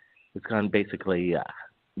sudden, it's gone basically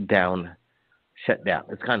shut down.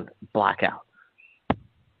 It's gone blackout.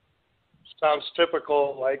 Sounds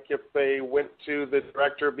typical, like if they went to the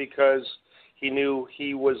director because he knew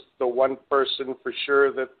he was the one person for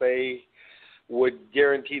sure that they would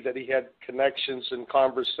guarantee that he had connections and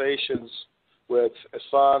conversations with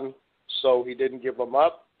Assange, so he didn't give them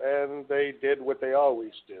up, and they did what they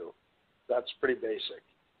always do. That's pretty basic.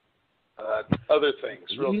 Other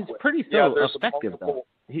things, real he's quick. Pretty effective, though.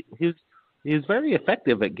 He's very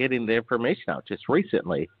effective at getting the information out. Just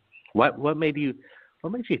recently, what made you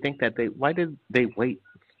think that why did they wait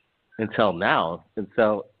until now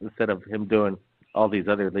instead of him doing all these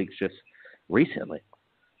other leaks just recently?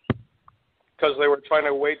 Because they were trying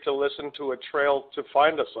to wait to listen to a trail to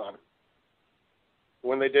find us on.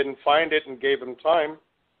 When they didn't find it and gave him time,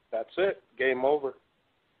 that's it. Game over.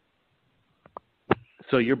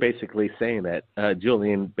 So you're basically saying that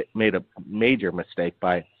Julian made a major mistake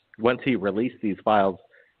by once he released these files,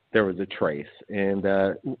 there was a trace, and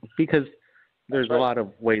because there's a lot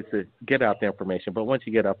of ways to get out the information, but once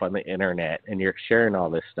you get up on the internet and you're sharing all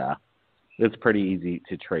this stuff, it's pretty easy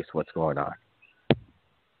to trace what's going on.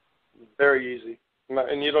 Very easy.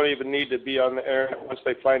 And you don't even need to be on the internet. Once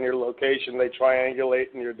they find your location, they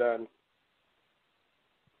triangulate and you're done.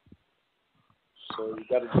 So you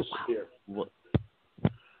got to disappear.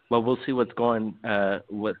 Well, we'll see what's going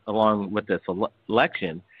along with this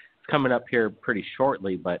election. It's coming up here pretty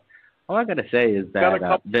shortly, but all I got to say is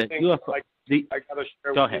that the UFO. I got to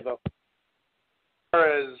share go with ahead. you,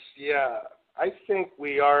 though. I think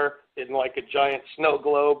we are in like a giant snow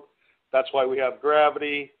globe. That's why we have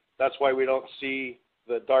gravity. That's why we don't see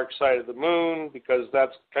the dark side of the moon, because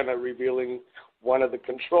that's kind of revealing one of the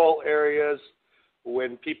control areas.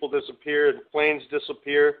 When people disappear and planes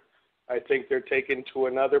disappear, I think they're taken to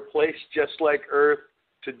another place just like Earth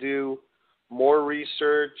to do more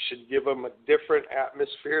research and give them a different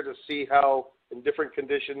atmosphere to see how, in different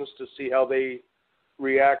conditions, to see how they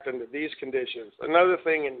react under these conditions. Another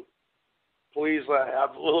thing, and please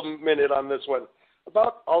have a little minute on this one,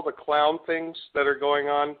 about all the clown things that are going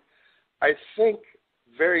on. I think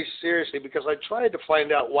very seriously, because I tried to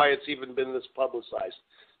find out why it's even been this publicized.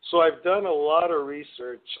 So I've done a lot of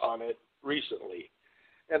research on it recently.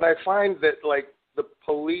 And I find that, like, the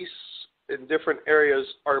police in different areas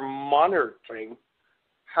are monitoring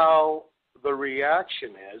how the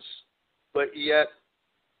reaction is, but yet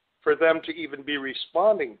for them to even be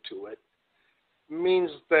responding to it means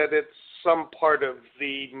that it's some part of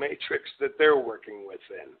the matrix that they're working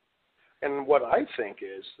within. And what I think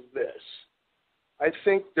is this. I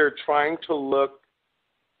think they're trying to look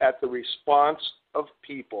at the response of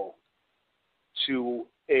people to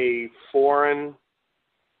a foreign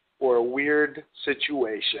or a weird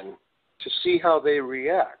situation to see how they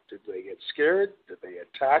react. Did they get scared? Did they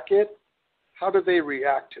attack it? How did they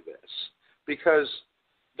react to this? Because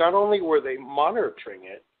not only were they monitoring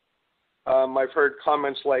it, I've heard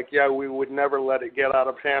comments like, yeah, we would never let it get out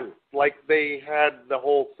of hand. Like they had the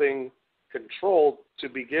whole thing controlled to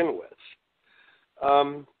begin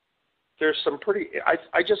with. There's some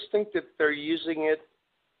I just think that they're using it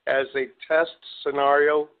as a test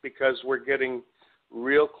scenario because we're getting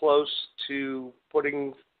real close to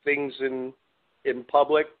putting things in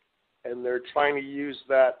public, and they're trying to use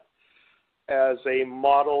that as a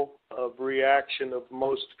model of reaction of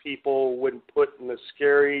most people when put in a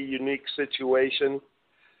scary, unique situation.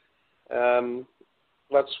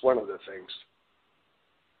 That's one of the things.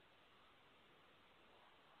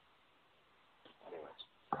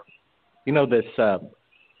 You know, this,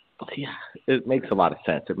 it makes a lot of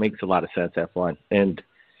sense. It makes a lot of sense, F1. And,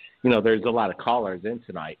 you know, there's a lot of callers in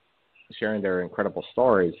tonight sharing their incredible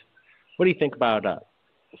stories. What do you think about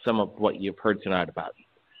some of what you've heard tonight about,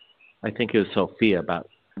 I think it was Sophia, about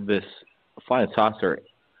this flying saucer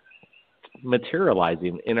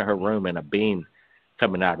materializing in her room and a being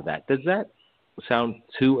coming out of that? Does that sound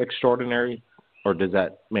too extraordinary, or does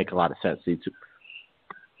that make a lot of sense to you?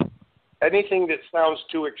 Anything that sounds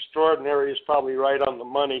too extraordinary is probably right on the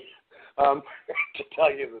money, to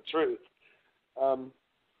tell you the truth.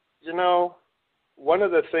 You know, one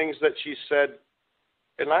of the things that she said,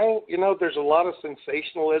 and there's a lot of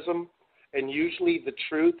sensationalism, and usually the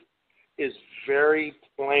truth is very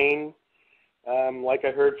plain. Like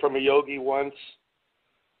I heard from a yogi once,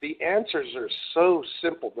 the answers are so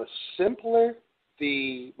simple. The simpler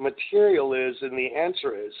the material is and the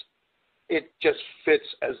answer is, it just fits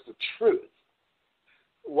as the truth.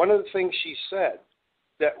 One of the things she said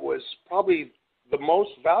that was probably the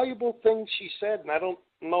most valuable thing she said, and I don't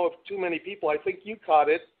know if too many people, I think you caught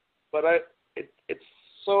it, but it's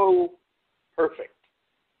so perfect.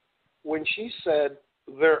 When she said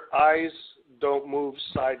their eyes don't move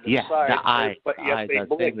side to side, but yet they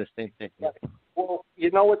blink. The same thing. Yeah. Well,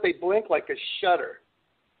 you know what they blink? Like a shutter.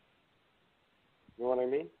 You know what I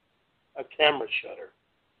mean? A camera shutter.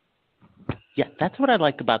 Yeah, that's what I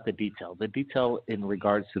liked about the detail. The detail in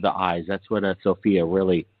regards to the eyes. That's what Sophia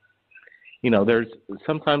really, there's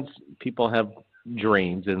sometimes people have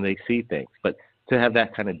dreams and they see things, but to have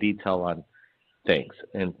that kind of detail on things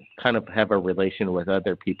and kind of have a relation with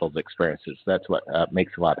other people's experiences, that's what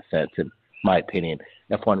makes a lot of sense in my opinion.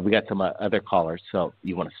 F1, we got some other callers, so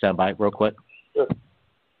you want to stand by real quick? Sure.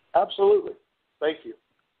 Absolutely. Thank you.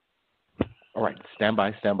 All right, stand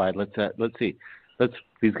by. Let's see.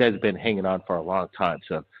 These guys have been hanging on for a long time,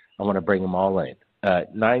 so I want to bring them all in.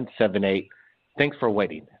 978, thanks for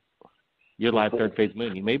waiting. You're live, Third Phase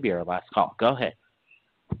Moon. You may be our last call. Go ahead.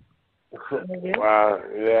 Wow.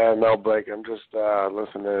 Yeah, no, Blake, I'm just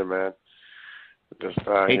listening in, man. Just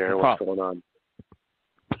hearing what's going on.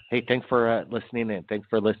 Hey, thanks for listening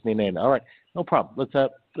in. All right, no problem.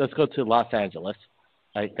 Let's go to Los Angeles.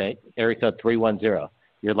 I think area code 310.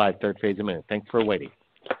 You're live, Third Phase Moon. Thanks for waiting.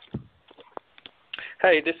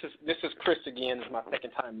 Hey, this is Chris again. It's my second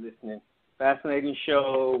time listening. Fascinating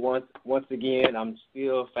show. Once again, I'm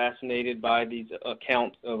still fascinated by these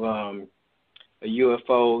accounts of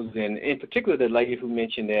UFOs, and in particular the lady who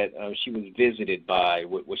mentioned that she was visited by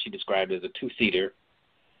what she described as a two-seater.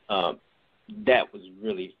 That was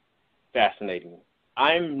really fascinating.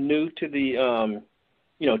 I'm new to the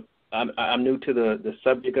I'm new to the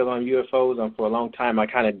subject of UFOs. For a long time, I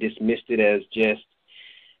kind of dismissed it as just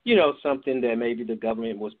something that maybe the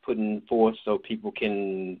government was putting forth so people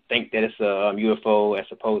can think that it's a UFO as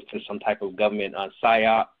opposed to some type of government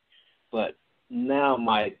psyop. But now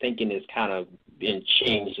my thinking has kind of been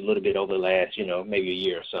changed a little bit over the last, maybe a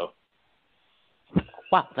year or so.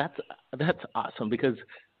 Wow, that's awesome, because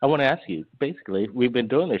I want to ask you, basically, we've been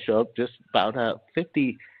doing this show just about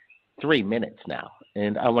 53 minutes now,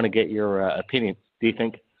 and I want to get your opinion. Do you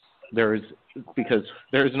think because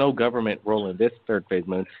there's no government role in this Third Phase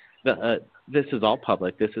Moon, this is all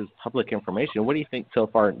public, this is public information. What do you think so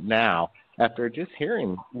far now, after just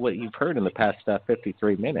hearing what you've heard in the past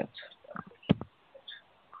 53 minutes?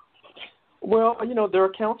 Well, their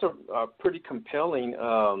accounts are pretty compelling.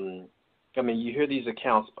 You hear these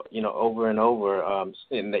accounts, over and over,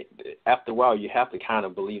 and after a while, you have to kind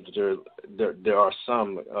of believe that there are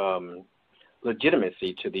some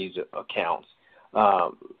legitimacy to these accounts.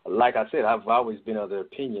 Like I said, I've always been of the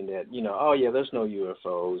opinion that, there's no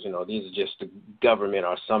UFOs. These are just the government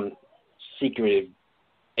or some secretive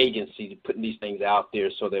agency putting these things out there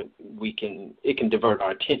so that it can divert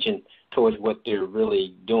our attention towards what they're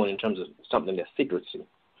really doing in terms of something that's secrecy.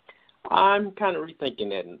 I'm kind of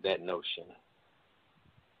rethinking that notion.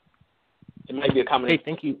 It might be a combination.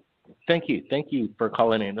 Hey, thank you for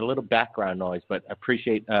calling in. A little background noise, but I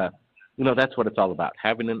appreciate, that's what it's all about,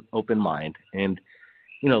 having an open mind and,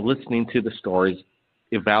 listening to the stories,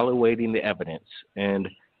 evaluating the evidence, and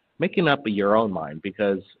making up your own mind,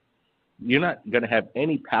 because you're not going to have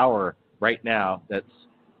any power right now that's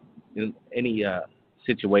in any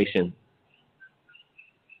situation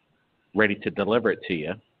ready to deliver it to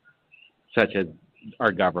you, such as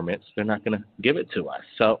our governments. They're not going to give it to us.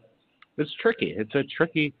 So it's tricky. It's a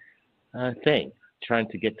tricky thing, trying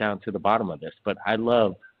to get down to the bottom of this. But I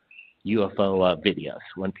love UFO videos.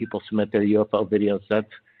 When people submit their UFO videos,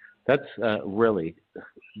 that's really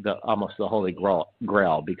almost the holy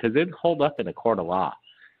grail because it'd hold up in a court of law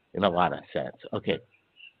in a lot of sense. Okay,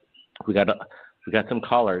 we got some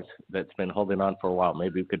callers that's been holding on for a while.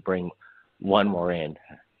 Maybe we could bring one more in.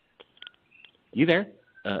 You there?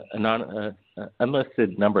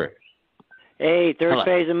 Unlisted number. Hey, third Hello.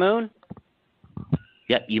 phase of moon?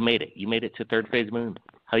 Yep, you made it. You made it to third phase moon.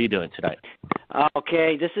 How you doing tonight?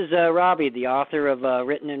 Okay, this is Robbie, the author of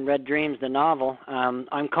Written in Red Dreams, the novel.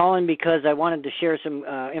 I'm calling because I wanted to share some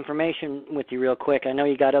information with you real quick. I know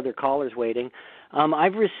you got other callers waiting.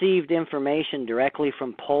 I've received information directly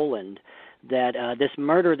from Poland that this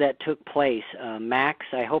murder that took place, Max,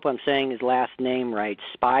 I hope I'm saying his last name right,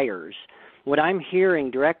 Spires. What I'm hearing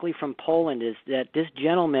directly from Poland is that this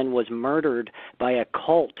gentleman was murdered by a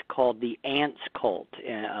cult called the ants cult,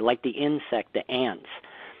 like the insect, the ants.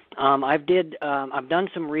 I've done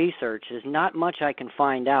some research. There's not much I can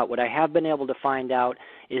find out. What I have been able to find out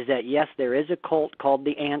is that, yes, there is a cult called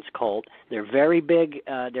the ants cult. They're very big.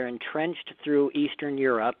 They're entrenched through Eastern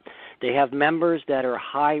Europe. They have members that are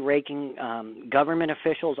high-ranking government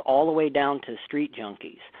officials all the way down to street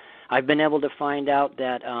junkies. I've been able to find out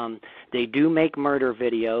that they do make murder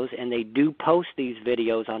videos, and they do post these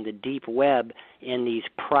videos on the deep web in these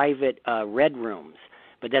private red rooms.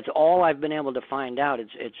 But that's all I've been able to find out.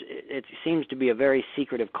 It seems to be a very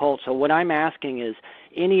secretive cult. So what I'm asking is,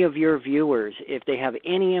 any of your viewers, if they have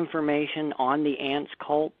any information on the ants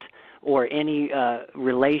cult or any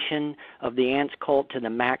relation of the ants cult to the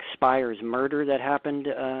Max Spires murder that happened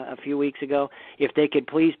a few weeks ago, if they could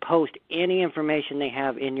please post any information they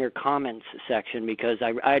have in your comments section, because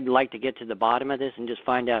I'd like to get to the bottom of this and just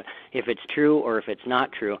find out if it's true or if it's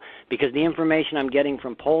not true. Because the information I'm getting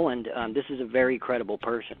from Poland, this is a very credible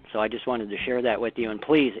person. So I just wanted to share that with you. And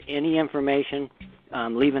please, any information,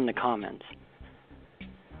 leave in the comments.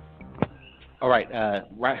 All right.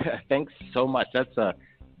 Thanks so much. That's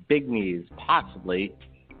big news. Possibly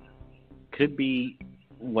could be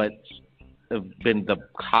what's been the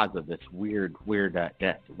cause of this weird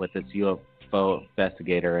death with this UFO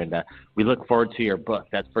investigator. And we look forward to your book.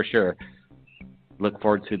 That's for sure. Look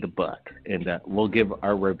forward to the book. And we'll give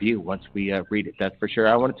our review once we read it. That's for sure.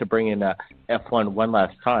 I wanted to bring in F1 one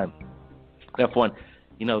last time. F1,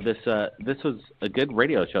 you know, this was a good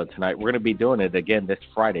radio show tonight. We're going to be doing it again this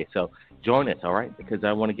Friday. So join us, all right? Because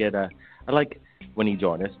I want to get I like when you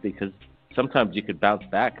join us, because sometimes you could bounce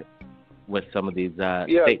back with some of these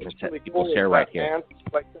statements that people share right here.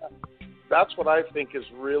 Like that. That's what I think is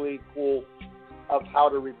really cool of how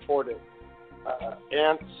to report it.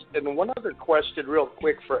 Ants. And one other question real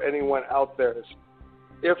quick for anyone out there is,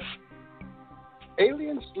 if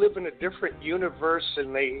aliens live in a different universe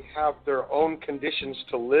and they have their own conditions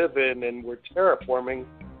to live in and we're terraforming,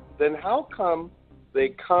 then how come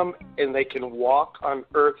they come and they can walk on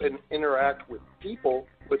Earth and interact with people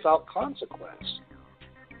without consequence?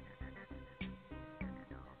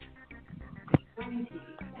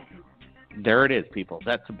 There it is, people.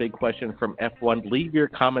 That's a big question from F1. Leave your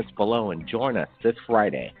comments below and join us this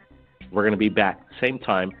Friday. We're going to be back same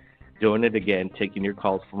time, doing it again, taking your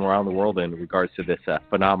calls from around the world in regards to this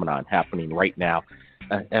phenomenon happening right now.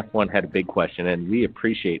 F1 had a big question, and we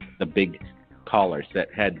appreciate the big callers that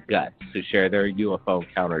had guts to share their UFO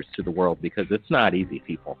encounters to the world, because it's not easy,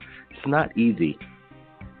 people. It's not easy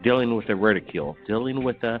dealing with the ridicule, dealing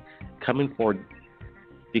with coming forward,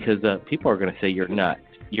 because people are going to say you're nuts.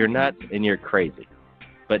 You're nuts and you're crazy.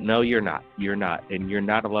 But no, you're not. You're not. And you're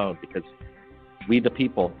not alone, because we the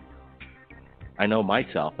people, I know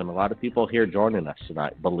myself and a lot of people here joining us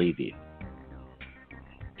tonight, believe you.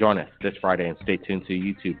 Join us this Friday and stay tuned to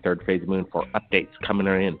YouTube, Third Phase Moon, for updates coming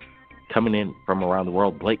in from around the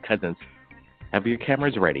world. Blake Cousins, have your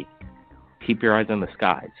cameras ready. Keep your eyes on the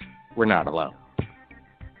skies. We're not alone.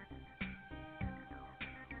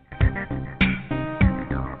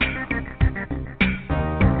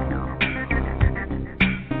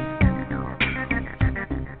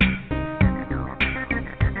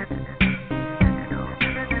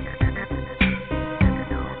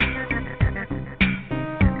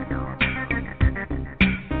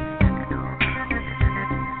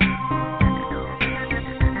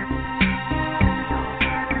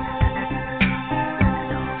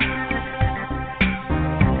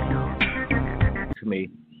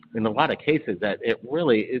 In a lot of cases that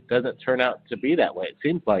it doesn't turn out to be that way. It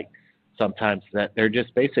seems like sometimes that they're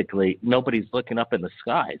just basically, nobody's looking up in the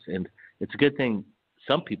skies, and it's a good thing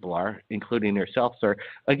some people are, including yourself, sir.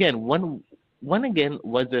 Again, when again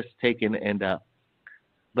was this taken? And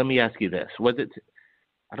let me ask you this: was it?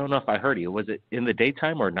 I don't know if I heard you. Was it in the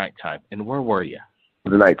daytime or nighttime? And where were you?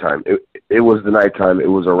 the nighttime. It was the nighttime. It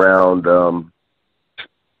was around.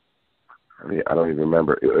 I don't even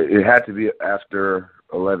remember. It had to be after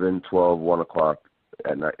 11, 12, 1 o'clock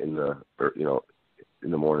at night in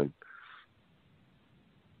the morning.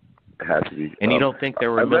 It had to be. And you don't think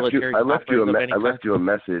there were military? I left you a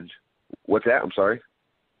message. What's that? I'm sorry.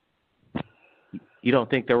 You don't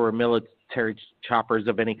think there were military choppers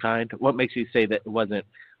of any kind? What makes you say that it wasn't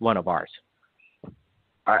one of ours?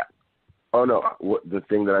 Oh no! The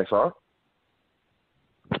thing that I saw?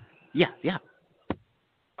 Yeah.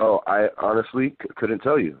 Oh, I honestly couldn't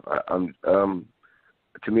tell you.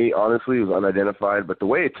 To me, honestly, it was unidentified. But the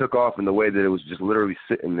way it took off and the way that it was just literally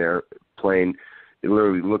sitting there playing, it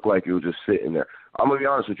literally looked like it was just sitting there. I'm gonna be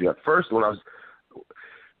honest with you. At first, when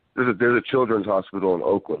there's a children's hospital in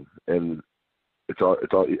Oakland, and it's all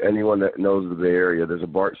anyone that knows the Bay Area. There's a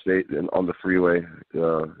BART station on the freeway.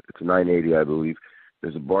 It's 980, I believe.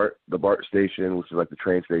 There's the BART station, which is like the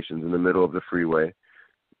train stations in the middle of the freeway.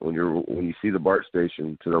 When you see the BART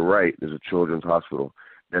station to the right, there's a children's hospital.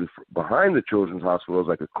 And behind the children's hospital is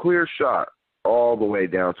like a clear shot all the way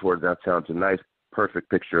down towards downtown. It's a nice, perfect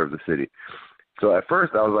picture of the city. So at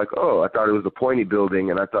first I was like, oh, I thought it was the pointy building,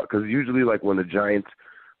 and I thought because usually like when the Giants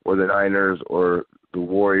or the Niners or the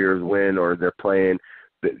Warriors win or they're playing,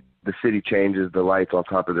 the city changes the lights on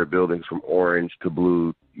top of their buildings from orange to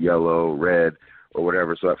blue, yellow, red, or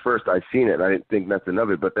whatever. So at first I seen it and I didn't think nothing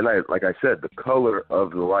of it. But then like I said, the color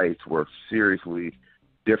of the lights were seriously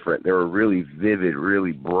different. They were really vivid,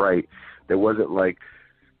 really bright. It wasn't like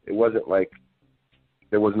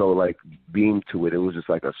there was no like beam to it. It was just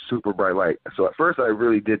like a super bright light. So at first I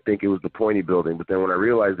really did think it was the pointy building, but then when I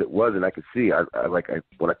realized it wasn't, I could see.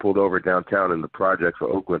 When I pulled over downtown in the projects for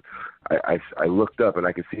Oakland, I looked up and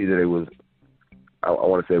I could see that it was, I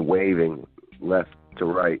want to say, waving left to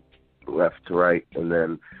right, and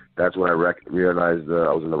then that's when I realized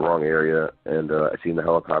I was in the wrong area, and I seen the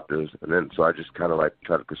helicopters, and then so I just kind of like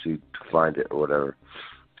tried to proceed to find it or whatever.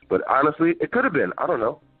 But honestly, it could have been. I don't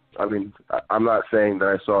know. I mean, I'm not saying that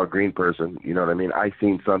I saw a green person. You know what I mean? I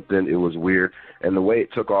seen something. It was weird, and the way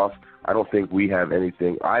it took off, I don't think we have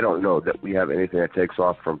anything. I don't know that we have anything that takes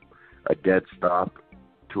off from a dead stop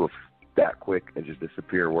to that quick and just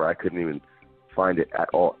disappear where I couldn't even find it at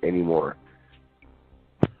all anymore.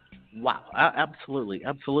 Wow, absolutely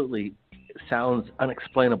sounds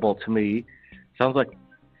unexplainable to me. Sounds like,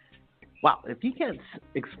 wow, if you can't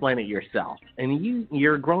explain it yourself, and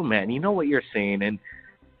you're a grown man, you know what you're seeing, and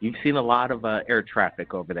you've seen a lot of air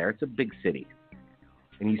traffic over there. It's a big city,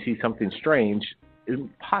 and you see something strange. It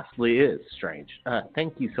possibly is strange.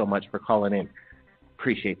 Thank you so much for calling in.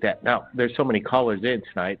 Appreciate that. Now, there's so many callers in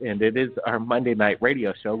tonight, and it is our Monday night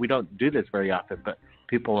radio show. We don't do this very often, but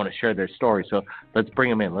people want to share their story, so let's bring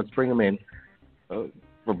them in. We're bringing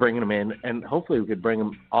them in, and hopefully we could bring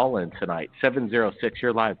them all in tonight. 706,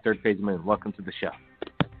 you're live, Third Phase Moon. Welcome to the show.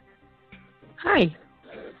 Hi.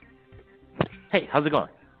 Hey, how's it going?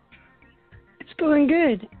 It's going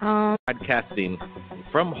good. Broadcasting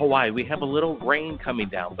from Hawaii. We have a little rain coming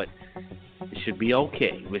down, but it should be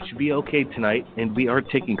okay. It should be okay tonight, and we are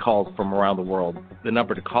taking calls from around the world. The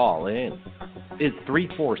number to call in is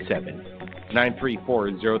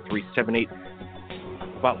 347-934-0378.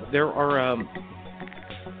 Well,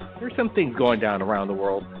 there's some things going down around the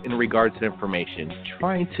world in regards to information,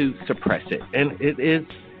 trying to suppress it. And it is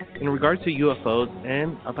in regards to UFOs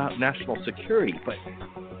and about national security. But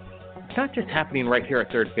it's not just happening right here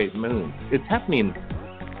at Third Phase Moon. It's happening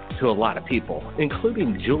to a lot of people,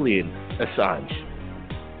 including Julian ASSANGE.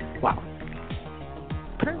 Wow.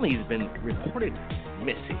 Apparently he's been reported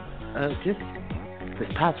missing. Just this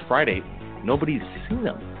past Friday, nobody's seen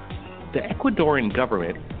him. The Ecuadorian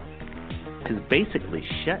government has basically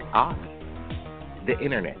shut off the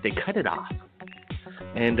internet. They cut it off.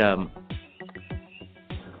 And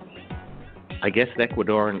I guess the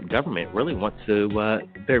Ecuadorian government really wants to,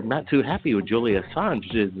 they're not too happy with Julian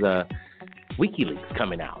Assange's Wikileaks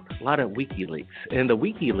coming out. A lot of Wikileaks. And the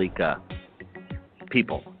Wikileaks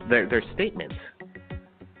people, their statements,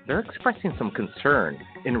 they're expressing some concern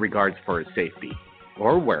in regards for his safety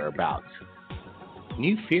or whereabouts.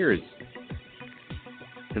 New fears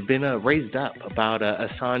have been raised up about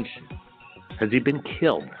Assange. Has he been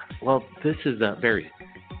killed? Well, this is very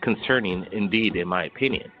concerning indeed, in my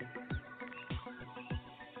opinion.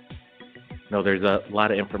 No, there's a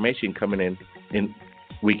lot of information coming in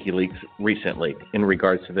WikiLeaks recently in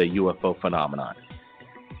regards to the UFO phenomenon.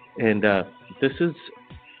 And this is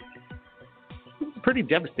pretty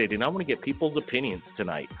devastating. I want to get people's opinions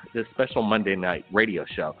tonight, this special Monday night radio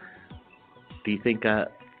show. Do you think the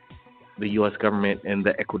U.S. government and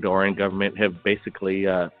the Ecuadorian government have basically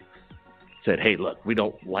said, hey, look, we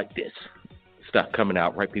don't like this stuff coming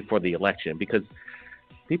out right before the election, because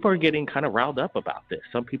people are getting kind of riled up about this.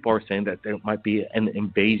 Some people are saying that there might be an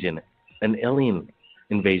invasion, an alien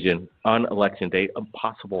invasion on election day, a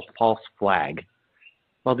possible false flag.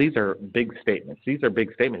 Well, these are big statements. These are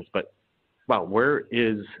big statements, but wow, where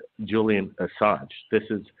is Julian Assange? This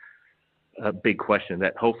is a big question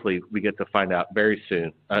that hopefully we get to find out very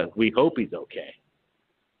soon. We hope he's okay.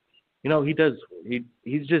 You know,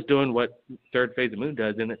 he's just doing what Third Phase of Moon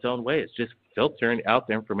does in its own way. It's just filtering out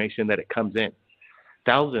the information that it comes in.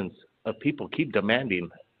 Thousands of people keep demanding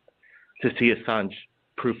to see Assange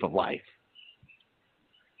proof of life.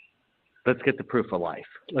 Let's get the proof of life.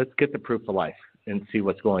 Let's get the proof of life and see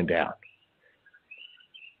what's going down.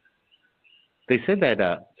 They said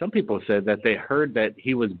that some people said that they heard that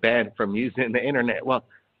he was banned from using the internet. Well,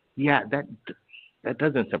 yeah, that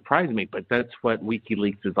doesn't surprise me, but that's what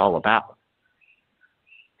WikiLeaks is all about.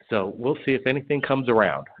 So we'll see if anything comes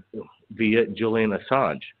around via Julian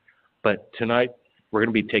Assange. But tonight we're going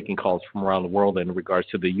to be taking calls from around the world in regards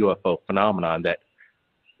to the UFO phenomenon that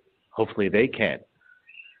hopefully they can't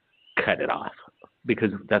cut it off,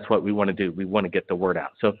 because that's what we want to do. We want to get the word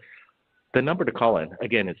out. So the number to call in,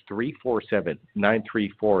 again, is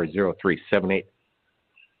 347-934-0378.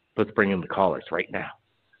 Let's bring in the callers right now.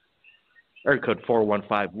 Area code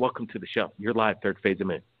 415. Welcome to the show. You're live, Third Phase of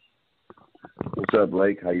Moon. What's up,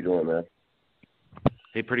 Blake? How you doing, man?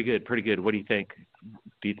 Hey, pretty good, pretty good. What do you think?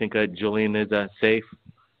 Do you think Julian is safe?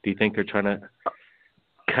 Do you think they're trying to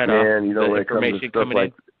cut off the information coming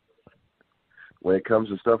in? When it comes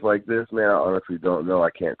to stuff like this, man, I honestly don't know. I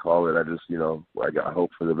can't call it. I just, I got hope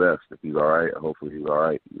for the best. If he's all right, hopefully he's all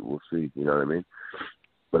right. We'll see. You know what I mean?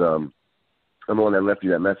 But I'm the one that left you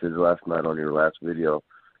that message last night on your last video.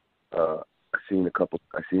 I seen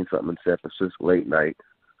something in San Francisco late night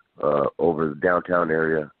over the downtown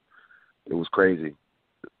area. It was crazy.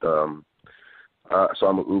 So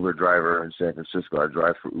I'm an Uber driver in San Francisco. I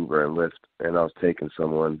drive for Uber and Lyft, and I was taking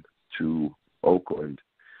someone to Oakland.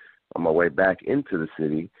 On my way back into the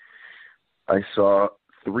city, I saw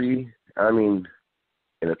three, in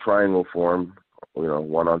a triangle form,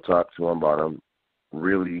 one on top, two on bottom,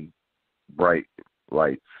 really bright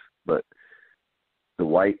lights. But the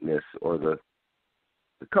whiteness, or the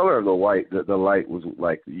color of the light was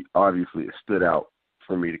like, obviously it stood out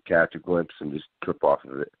for me to catch a glimpse and just trip off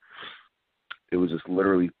of it. It was just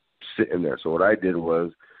literally sitting there. So what I did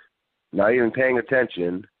was, not even paying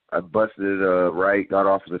attention, I busted right, got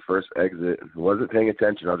off of the first exit, wasn't paying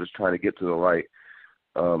attention. I was just trying to get to the light.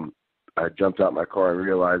 I jumped out my car and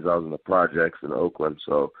realized I was in the projects in Oakland,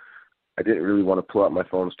 so I didn't really want to pull out my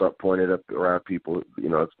phone and start pointing it up around people. You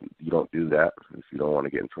don't do that if you don't want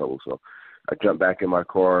to get in trouble. So I jumped back in my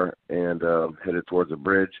car and headed towards the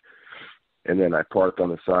bridge, and then I parked on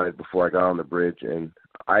the side before I got on the bridge, and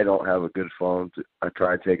I don't have a good phone. I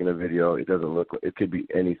tried taking a video. It doesn't look. It could be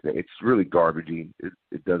anything. It's really garbagey.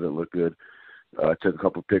 It doesn't look good. I took a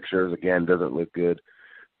couple pictures. Again, doesn't look good.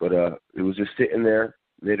 But it was just sitting there,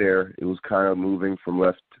 midair. It was kind of moving from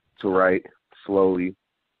left to right slowly.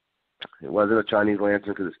 It wasn't a Chinese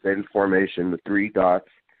lantern because it stayed in formation. The three dots.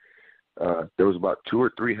 There was about 2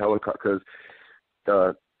 or 3 helicopters.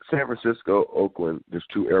 San Francisco, Oakland. There's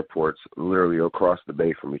 2 airports literally across the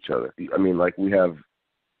bay from each other.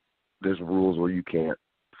 There's rules where you can't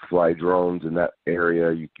fly drones in that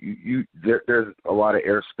area. There's a lot of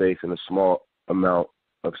airspace in a small amount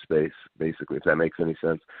of space, basically, if that makes any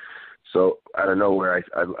sense. So out of nowhere,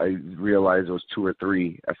 I realized it was 2 or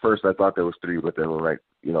 3. At first, I thought there was 3, but then when I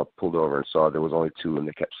pulled over and saw there was only 2, and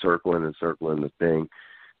they kept circling and circling the thing,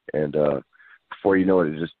 and before you know it,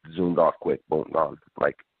 it just zoomed off quick, boom, gone.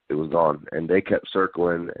 Like it was gone, and they kept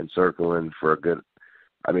circling and circling for a good.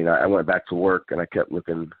 I went back to work and I kept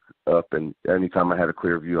looking up, and anytime I had a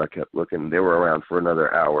clear view, I kept looking. They were around for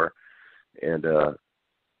another hour, and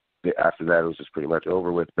after that, it was just pretty much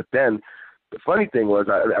over with. But then the funny thing was,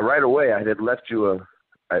 right away, I had left you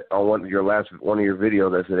on one of your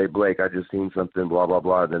videos. I said, "Hey Blake, I just seen something, blah blah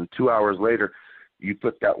blah." Then 2 hours later, you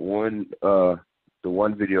put that the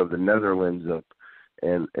one video of the Netherlands up,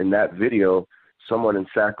 and in that video, someone in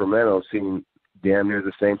Sacramento seen damn near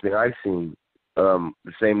the same thing I seen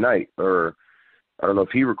the same night, or I don't know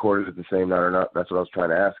if he recorded it the same night or not. That's what I was trying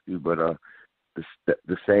to ask you. But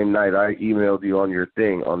the same night I emailed you on your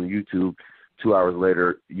thing on YouTube, 2 hours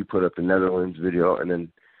later, you put up the Netherlands video, and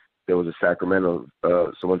then there was a Sacramento,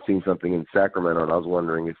 someone seen something in Sacramento, and I was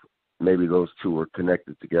wondering if maybe those two were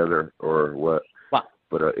connected together or what. Wow.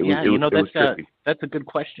 But it was trippy. That's a good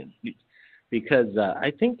question, because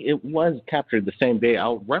I think it was captured the same day.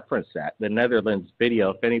 I'll reference that, the Netherlands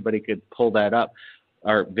video, if anybody could pull that up.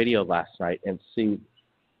 our video last night and see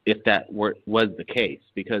if that was the case.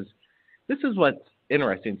 Because this is what's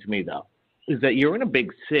interesting to me, though, is that you're in a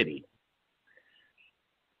big city.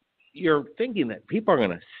 You're thinking that people are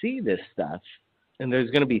going to see this stuff, and there's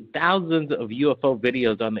going to be thousands of UFO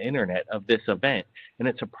videos on the internet of this event, and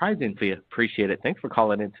it's surprising for you. Appreciate it. Thanks for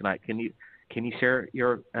calling in tonight. Can you share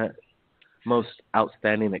your most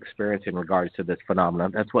outstanding experience in regards to this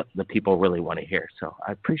phenomenon? That's what the people really want to hear. So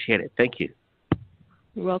I appreciate it. Thank you.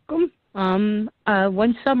 You're welcome.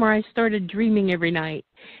 One summer I started dreaming every night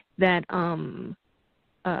that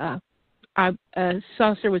a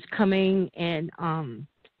saucer was coming, and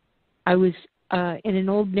I was in an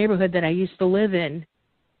old neighborhood that I used to live in,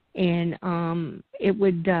 and it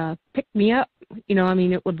would pick me up.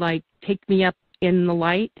 It would like take me up in the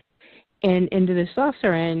light and into the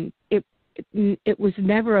saucer, and it was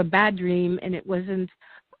never a bad dream, and it wasn't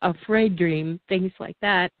a afraid dream, things like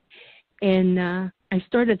that. And I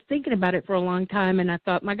started thinking about it for a long time, and I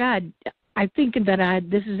thought, my God, I think that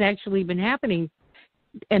this has actually been happening,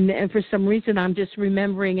 and for some reason I'm just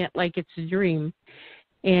remembering it like it's a dream.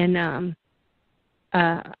 And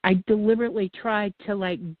I deliberately tried to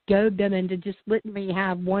like goad them into just letting me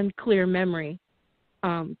have one clear memory,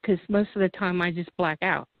 because most of the time I just black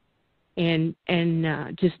out and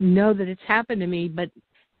just know that it's happened to me, but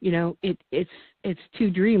it's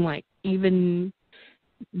too dreamlike even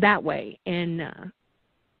that way. And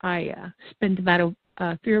I spent about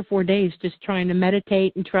 3 or 4 days just trying to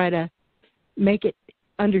meditate and try to make it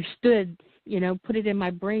understood, put it in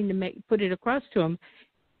my brain to put it across to them.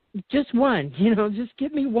 Just one, just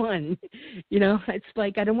give me one. It's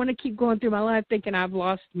like I don't want to keep going through my life thinking I've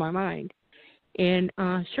lost my mind. And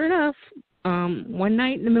sure enough, one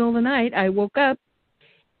night in the middle of the night, I woke up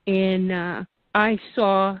and I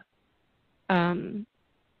saw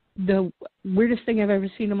the weirdest thing I've ever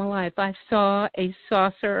seen in my life. I saw a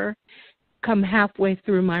saucer come halfway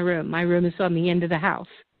through my room. My room is on the end of the house.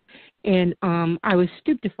 And I was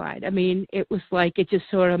stupefied. It was like it just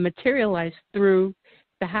sort of materialized through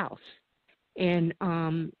the house, and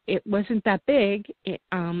it wasn't that big.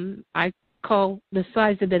 I call the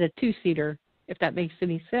size of it a 2-seater, if that makes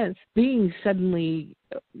any sense. Being suddenly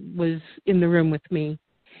was in the room with me,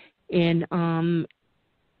 and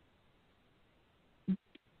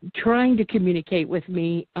trying to communicate with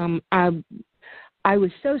me. I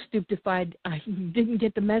was so stupefied I didn't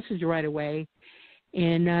get the message right away,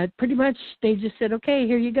 and pretty much they just said, okay,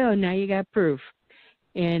 here you go, now you got proof.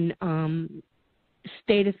 And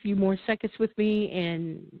stayed a few more seconds with me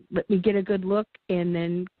and let me get a good look, and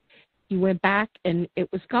then he went back and it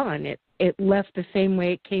was gone. It left the same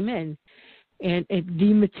way it came in, and it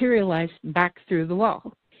dematerialized back through the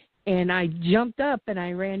wall. And I jumped up and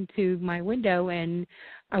I ran to my window, and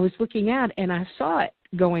I was looking out and I saw it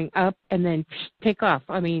going up and then take off.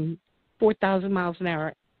 4,000 miles an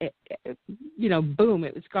hour. Boom,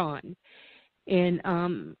 it was gone. And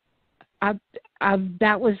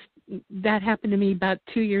that happened to me about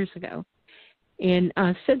 2 years ago. And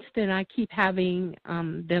since then, I keep having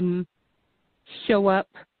them show up,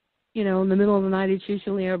 in the middle of the night. It's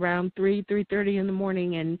usually around 3:30 in the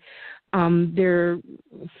morning, and they're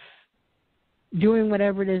doing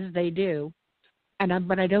whatever it is they do.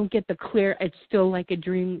 But I don't get the clear, it's still like a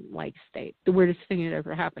dream-like state. The weirdest thing that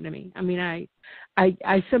ever happened to me.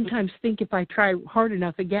 I sometimes think if I try hard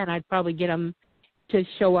enough again, I'd probably get them to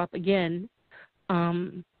show up again.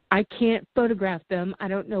 I can't photograph them. I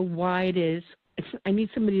don't know why it is. I need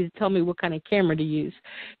somebody to tell me what kind of camera to use,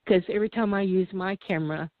 because every time I use my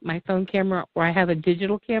camera, my phone camera, or I have a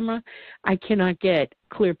digital camera, I cannot get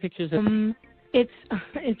clear pictures of them. It's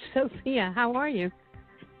Sophia. How are you?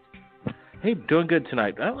 Hey, doing good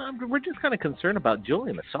tonight. We're just kind of concerned about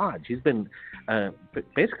Julian Assange. He's been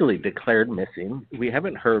basically declared missing. We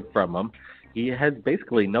haven't heard from him. He has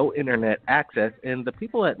basically no internet access, and the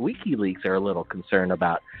people at Wikileaks are a little concerned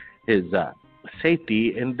about his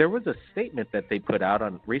safety. And there was a statement that they put out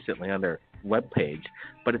recently on their webpage,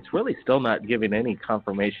 but it's really still not giving any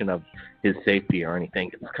confirmation of his safety or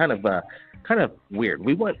anything. It's kind of weird.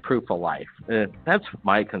 We want proof of life. That's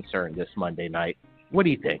my concern this Monday night. What do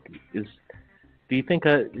you think? Do you think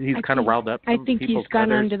he's kind of riled up? I think he's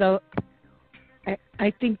gone under the.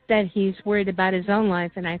 I think that he's worried about his own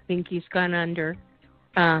life, and I think he's gone under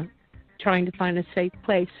trying to find a safe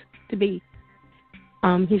place to be.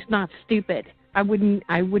 He's not stupid. I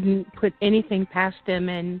wouldn't put anything past him,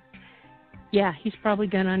 and yeah, he's probably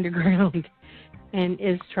gone underground and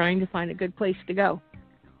is trying to find a good place to go.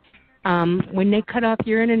 When they cut off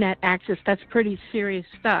your internet access, that's pretty serious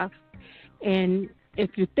stuff. And if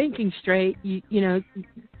you're thinking straight, you know,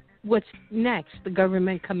 what's next? The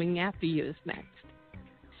government coming after you is next.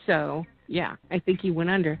 So, yeah, I think he went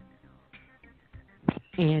under.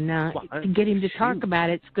 And to get him to talk about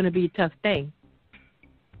it, it's going to be a tough thing.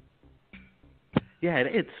 Yeah,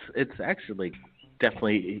 it's actually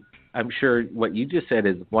definitely. I'm sure what you just said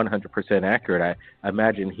is 100% accurate. I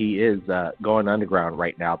imagine he is going underground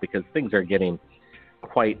right now because things are getting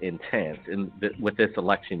quite intense with this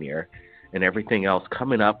election year and everything else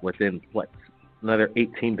coming up within another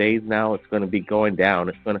 18 days now. It's going to be going down.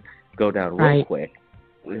 It's going to go down real quick.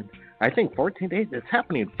 I think 14 days. It's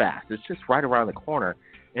happening fast. It's just right around the corner,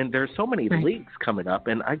 and there's so many leaks coming up,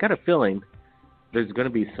 and I got a feeling there's going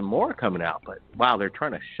to be some more coming out. But wow, they're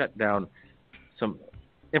trying to shut down some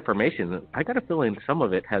information. I got a feeling some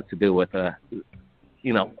of it has to do with our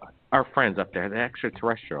friends up there, the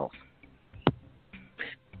extraterrestrials.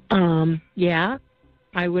 Yeah,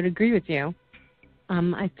 I would agree with you.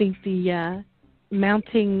 I think the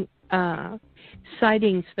mounting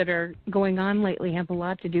sightings that are going on lately have a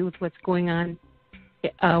lot to do with what's going on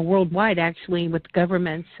worldwide, actually, with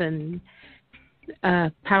governments and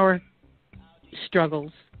power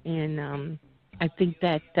struggles. And I think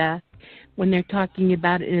that when they're talking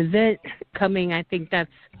about an event coming, I think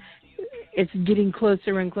it's getting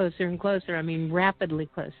closer and closer and closer. I mean, rapidly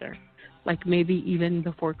closer, like maybe even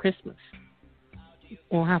before Christmas.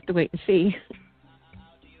 We'll have to wait and see.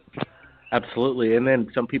 Absolutely. And then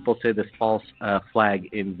some people say this false flag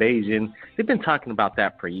invasion. They've been talking about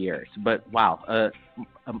that for years. But wow,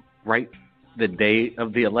 right the day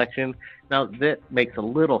of the election. Now that makes a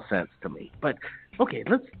little sense to me. But okay,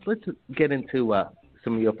 let's get into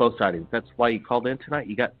some UFO sightings. That's why you called in tonight.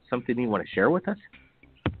 You got something you want to share with us?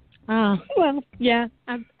 Well, yeah,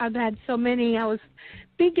 I've had so many. I was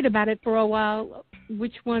thinking about it for a while,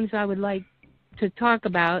 which ones I would like to talk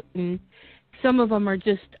about, and some of them are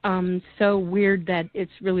just so weird that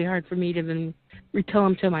it's really hard for me to even retell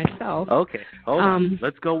them to myself. Okay, hold on.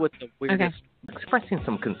 Let's go with the weirdest. Okay. Expressing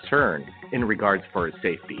some concern in regards for his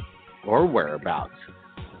safety or whereabouts.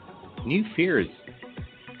 New fears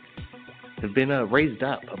have been raised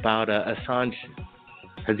up about Assange.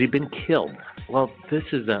 Has he been killed? Well, this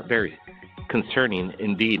is very concerning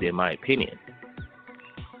indeed, in my opinion.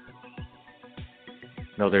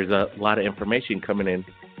 No, there's a lot of information coming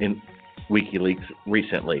in Wikileaks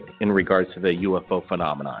recently in regards to the UFO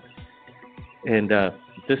phenomenon. And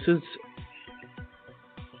this is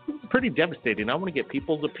pretty devastating. I want to get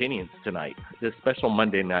people's opinions tonight, this special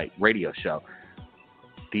Monday night radio show.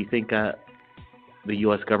 Do you think the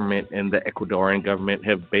U.S. government and the Ecuadorian government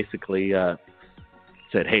have basically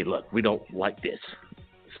said, hey, look, we don't like this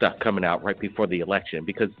stuff coming out right before the election?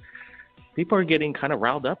 Because people are getting kind of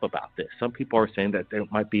riled up about this. Some people are saying that there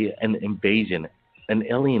might be an invasion, an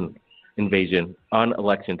alien invasion on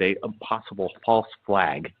election day, a possible false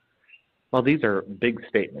flag. Well, these are big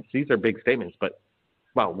statements. But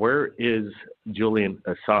wow, where is Julian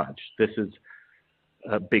Assange? This is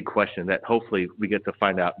a big question that hopefully we get to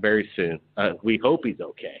find out very soon. We hope he's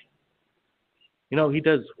okay. You know, he's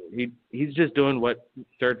just doing what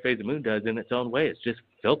Third Phase of Moon does in its own way. It's just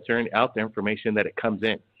filtering out the information that it comes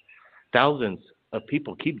in. Thousands of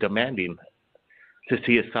people keep demanding to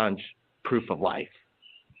see Assange proof of life.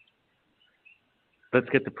 Let's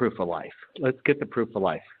get the proof of life. Let's get the proof of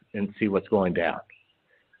life and see what's going down.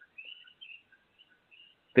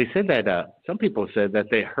 They said that some people said that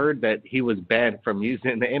they heard that he was banned from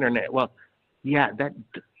using the internet. Well, yeah, that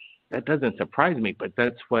doesn't surprise me, but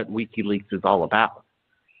that's what WikiLeaks is all about.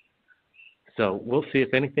 So we'll see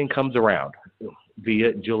if anything comes around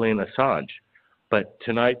via Julian Assange. But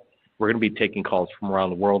tonight we're going to be taking calls from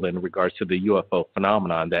around the world in regards to the UFO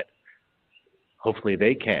phenomenon that hopefully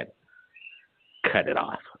they can't cut it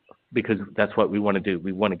off, because that's what we want to do.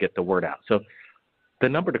 We want to get the word out. So the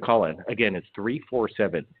number to call in, again, is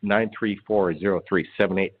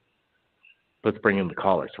 347-934-0378. Let's bring in the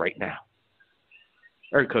callers right now.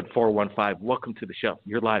 Area code 415. Welcome to the show.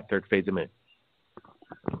 You're live, Third Phase of Moon.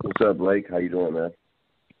 What's up, Blake? How you doing, man?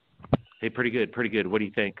 Hey, pretty good. What do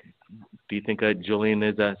you think? Do you think Julian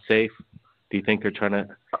is safe? Do you think they're trying to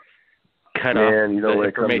cut off the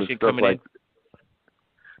information coming in?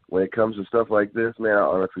 When it comes to stuff like this, man, I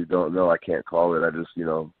honestly don't know. I can't call it. I just,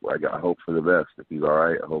 I got hope for the best. If he's all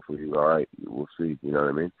right, hopefully he's all right. We'll see. You know what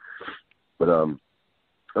I mean? But I'm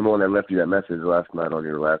the one that left you that message last night on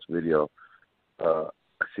your last video. I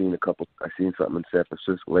seen something in San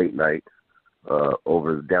Francisco late night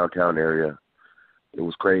over the downtown area. It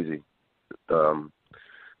was crazy. So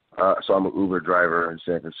I'm an Uber driver in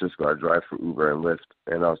San Francisco. I drive for Uber and Lyft,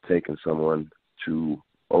 and I was taking someone to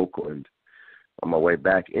Oakland. On my way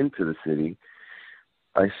back into the city,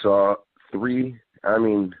 I saw three,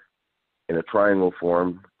 in a triangle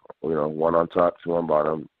form, one on top, two on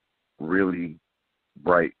bottom, really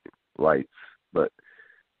bright lights, but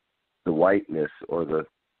the whiteness or the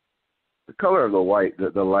color of the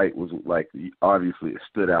light was like, obviously it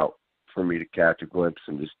stood out for me to catch a glimpse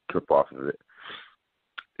and just trip off of it.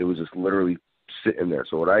 It was just literally sitting there.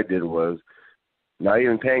 So what I did was, not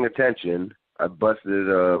even paying attention, I busted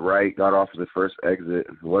right, got off of the first exit,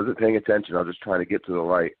 wasn't paying attention, I was just trying to get to the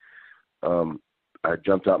light. I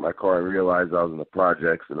jumped out my car and realized I was in the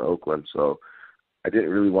projects in Oakland, so I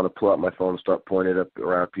didn't really want to pull out my phone and start pointing it up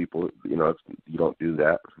around people. You know, you don't do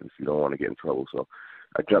that if you don't want to get in trouble. So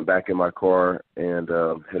I jumped back in my car and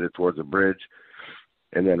headed towards the bridge,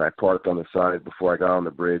 and then I parked on the side before I got on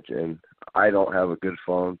the bridge, and I don't have a good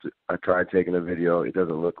phone. I tried taking a video. It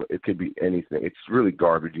doesn't look, it could be anything. It's really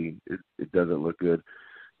garbagey. It doesn't look good.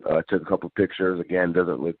 I took a couple pictures. Again,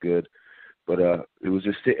 doesn't look good. But it was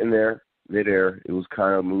just sitting there, midair. It was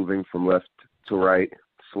kind of moving from left to right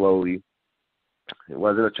slowly. It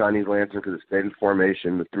wasn't a Chinese lantern because it stayed in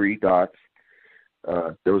formation, the 3 dots.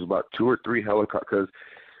 There was about 2 or 3 helicopters.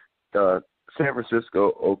 San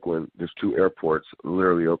Francisco, Oakland, there's 2 airports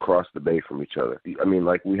literally across the bay from each other. I mean,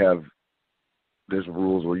 like there's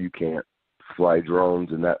rules where you can't fly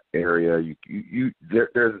drones in that area.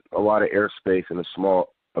 There's a lot of airspace in a small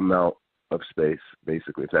amount of space,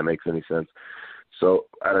 basically, if that makes any sense. So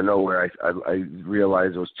out of nowhere, I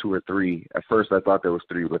realized it was 2 or 3. At first, I thought there was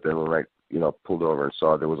 3, but then when I pulled over and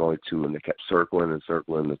saw there was only 2, and they kept circling and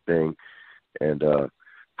circling the thing, and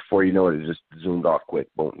before you know it, it just zoomed off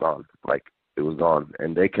quick, boom, gone. Like it was gone,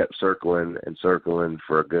 and they kept circling and circling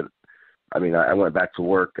for a good. I mean, I went back to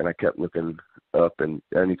work and I kept looking up, and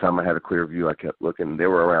anytime I had a clear view, I kept looking. They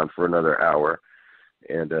were around for another hour,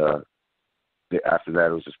 and after that,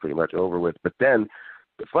 it was just pretty much over with. But then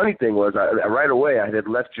the funny thing was, I right away I had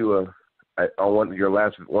left you on one of your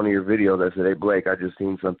videos. I said, "Hey Blake, I just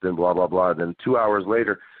seen something, blah blah blah." Then 2 hours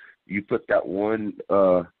later, you put that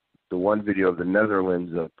the one video of the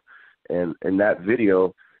Netherlands up, and in that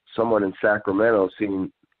video, someone in Sacramento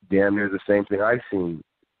seen damn near the same thing I seen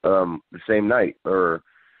the same night, or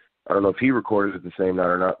I don't know if he recorded it the same night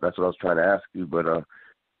or not. That's what I was trying to ask you, but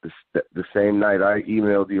the same night I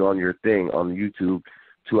emailed you on your thing on YouTube.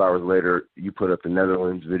 2 hours later, you put up the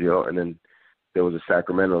Netherlands video, and then there was a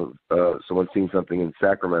Sacramento, someone seen something in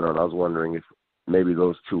Sacramento, and I was wondering if maybe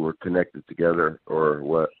those 2 were connected together or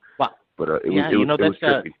what. Wow. But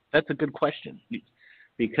that's a good question,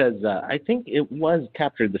 because I think it was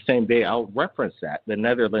captured the same day. I'll reference that, the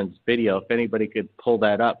Netherlands video, if anybody could pull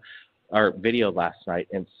that up, our video last night,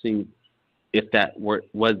 and see if that was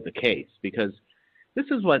the case. Because this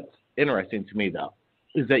is what's interesting to me, though,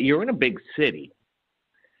 is that you're in a big city.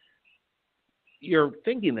 You're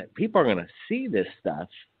thinking that people are going to see this stuff,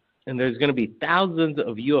 and there's going to be thousands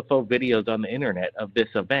of UFO videos on the internet of this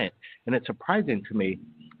event. And it's surprising to me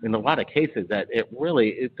in a lot of cases that it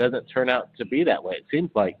doesn't turn out to be that way. It seems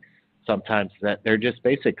like sometimes that they're just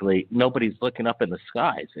basically, nobody's looking up in the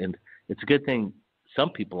skies. And it's a good thing some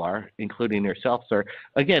people are, including yourself, sir.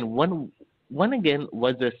 Again, when again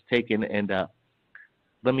was this taken? And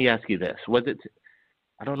let me ask you this. Was it,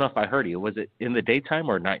 I don't know if I heard you, was it in the daytime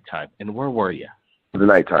or nighttime? And where were you? The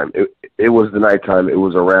nighttime. It was the nighttime. It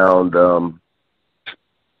was around, I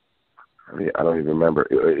don't even remember.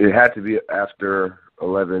 It had to be after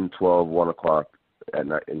 11, 12, 1 o'clock at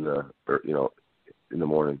night in the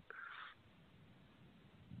morning.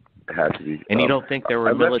 It had to be. And you don't think there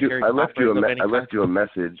were military choppers of any kind? I left you a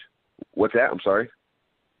message. What's that? I'm sorry?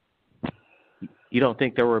 You don't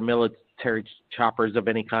think there were military choppers of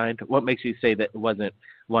any kind? What makes you say that it wasn't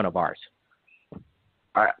one of ours?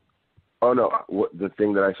 Oh, no. What, the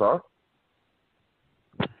thing that I saw?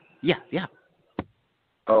 Yeah.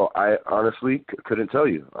 Oh, I honestly couldn't tell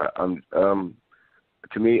you.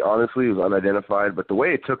 To me, honestly, it was unidentified. But the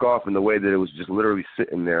way it took off and the way that it was just literally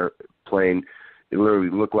sitting there playing, it literally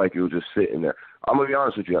looked like it was just sitting there. I'm going to be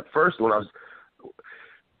honest with you. At first, when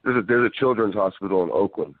there's a children's hospital in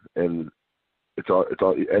Oakland, and it's all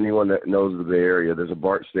anyone that knows the Bay Area, there's a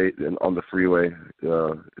BART station on the freeway.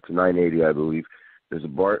 It's a 980, I believe. There's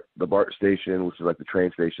the BART station, which is like the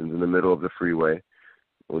train stations in the middle of the freeway.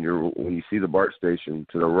 When you see the BART station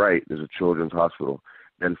to the right, there's a children's hospital.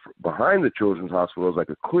 And behind the children's hospital is like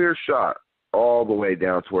a clear shot all the way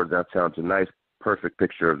down towards downtown. It's a nice, perfect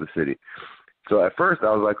picture of the city. So at first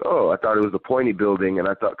I was like, oh, I thought it was the pointy building, and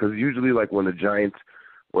I thought, because usually like when the Giants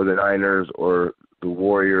or the Niners or the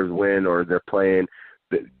Warriors win or they're playing,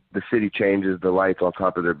 the city changes the lights on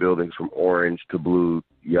top of their buildings from orange to blue,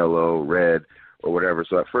 yellow, red, or whatever.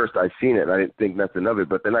 So at first I seen it and I didn't think nothing of it.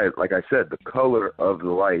 But then like I said, the color of the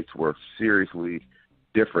lights were seriously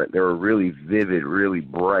different. They were really vivid, really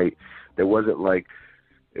bright. There wasn't like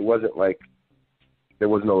it wasn't like there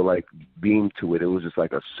was no like beam to it. It was just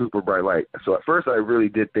like a super bright light. So at first I really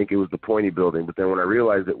did think it was the pointy building, but then when I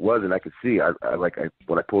realized it wasn't, I could see.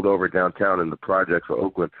 When I pulled over downtown in the projects of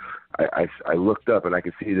Oakland, I looked up and I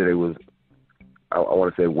could see that it was, I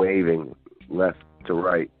want to say, waving left to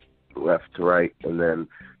right, and then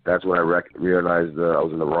that's when I realized I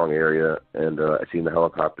was in the wrong area, and I seen the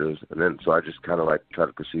helicopters, and then so I just kind of like tried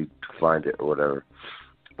to proceed to find it or whatever.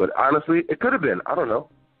 But honestly, it could have been. I don't know.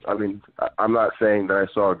 I mean, I'm not saying that I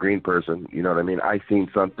saw a green person. You know what I mean? I seen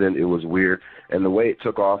something. It was weird, and the way it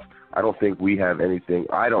took off, I don't think we have anything.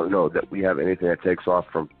 I don't know that we have anything that takes off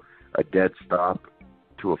from a dead stop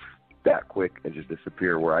to that quick and just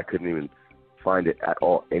disappear, where I couldn't even find it at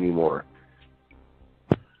all anymore.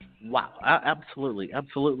 Wow, absolutely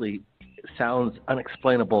sounds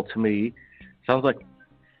unexplainable to me. Sounds like,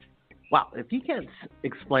 wow, if you can't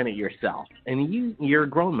explain it yourself, and you're a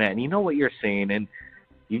grown man, you know what you're seeing, and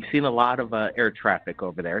you've seen a lot of air traffic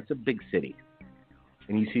over there. It's a big city,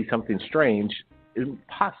 and you see something strange. It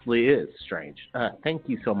possibly is strange. Thank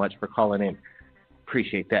you so much for calling in.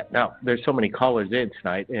 Appreciate that. Now, there's so many callers in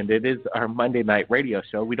tonight, and it is our Monday night radio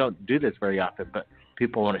show. We don't do this very often, but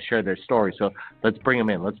people want to share their stories, so let's bring them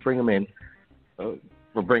in. We're bringing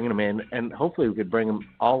them in, and hopefully we could bring them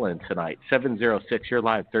all in tonight. 706, you're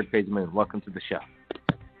live, Third Phase Moon. Welcome to the show.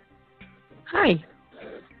 Hi.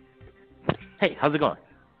 Hey, how's it going?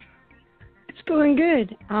 It's going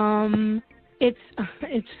good. It's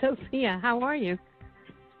Sophia. How are you?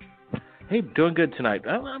 Hey, doing good tonight.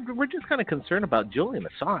 We're just kind of concerned about Julian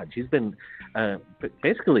Assange. He's been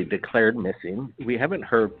basically declared missing. We haven't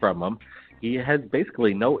heard from him. He has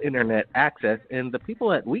basically no internet access, and the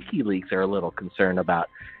people at Wikileaks are a little concerned about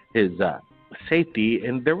his safety.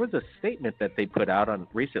 And there was a statement that they put out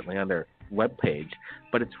recently on their webpage,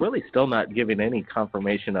 but it's really still not giving any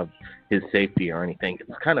confirmation of his safety or anything. It's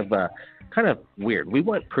kind of weird. We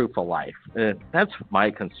want proof of life. That's my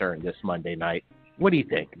concern this Monday night. What do you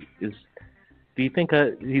think? Do you think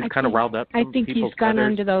he's kind of riled up? I think he's gone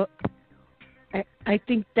under the. I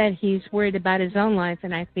think that he's worried about his own life,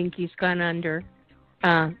 and I think he's gone under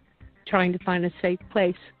trying to find a safe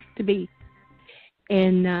place to be.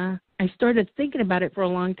 And I started thinking about it for a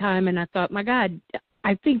long time, and I thought, my God,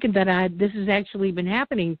 I think that this has actually been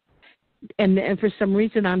happening. And for some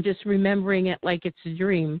reason, I'm just remembering it like it's a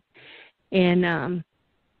dream. And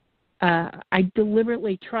I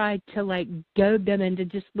deliberately tried to, like, goad them into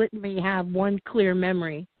just letting me have one clear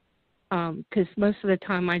memory, because most of the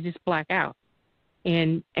time I just black out.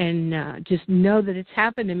 And just know that it's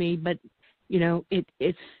happened to me, but you know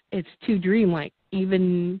it's too dreamlike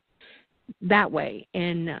even that way.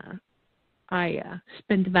 And I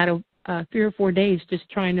spent about 3 or 4 days just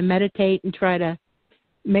trying to meditate and try to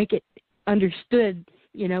make it understood.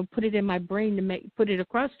 You know, put it in my brain to put it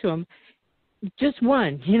across to him. Just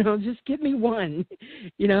one, just give me one.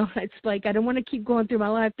 It's like I don't want to keep going through my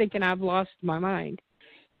life thinking I've lost my mind.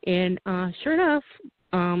 And sure enough.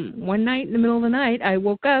 One night in the middle of the night, I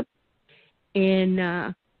woke up and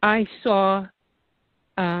I saw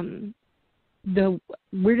the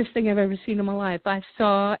weirdest thing I've ever seen in my life. I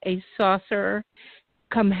saw a saucer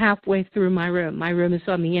come halfway through my room. My room is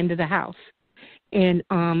on the end of the house. And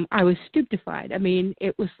I was stupefied. I mean,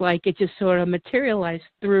 it was like it just sort of materialized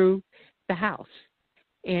through the house.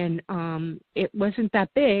 And it wasn't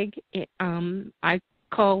that big. I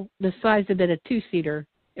call the size of it a 2-seater.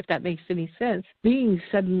 If that makes any sense. Being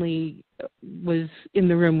suddenly was in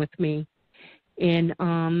the room with me and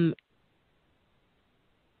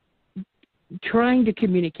trying to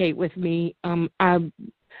communicate with me. I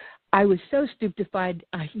was so stupefied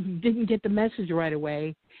I didn't get the message right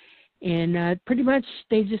away. And pretty much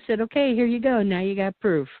they just said, okay, here you go. Now you got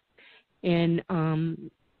proof. And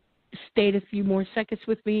stayed a few more seconds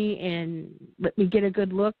with me and let me get a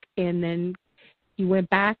good look. And then he went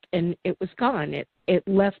back and it was gone. It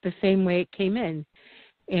left the same way it came in,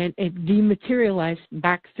 and it dematerialized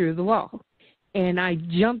back through the wall. And I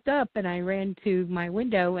jumped up and I ran to my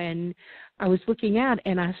window and I was looking out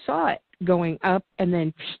and I saw it going up and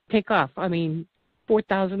then take off. I mean,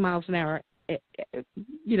 4,000 miles an hour.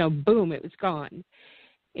 Boom, it was gone.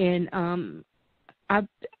 And that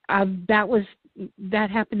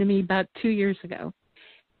happened to me about 2 years ago.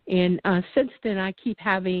 And since then, I keep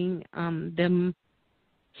having them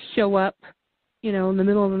show up. In the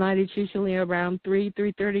middle of the night. It's usually around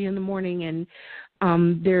 3:30 in the morning, and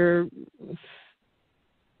they're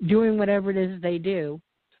doing whatever it is they do.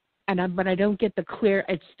 But I don't get the clear.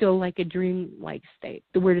 It's still like a dream-like state.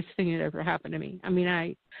 The weirdest thing that ever happened to me. I mean,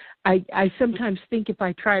 I sometimes think if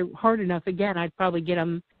I try hard enough again, I'd probably get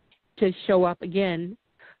them to show up again.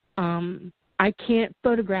 I can't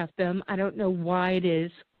photograph them. I don't know why it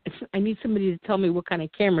is. I need somebody to tell me what kind of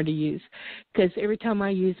camera to use, because every time I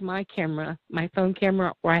use my camera, my phone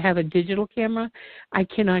camera, or I have a digital camera, I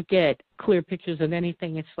cannot get clear pictures of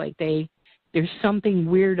anything. It's like there's something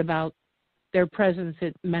weird about their presence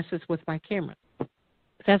that messes with my camera.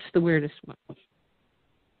 That's the weirdest one.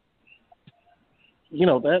 You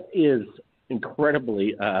know, that is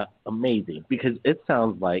incredibly amazing, because it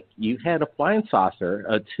sounds like you had a flying saucer,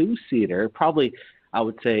 a two-seater, probably, I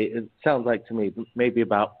would say, it sounds like to me maybe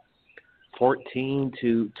about 14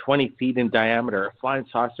 to 20 feet in diameter, a flying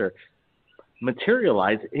saucer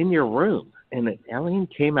materialized in your room, and an alien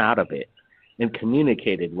came out of it and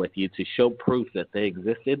communicated with you to show proof that they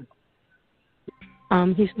existed.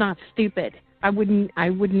 He's not stupid. I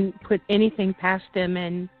wouldn't put anything past him,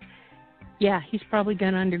 and yeah, he's probably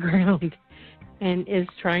gone underground and is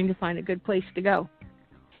trying to find a good place to go.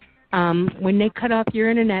 When they cut off your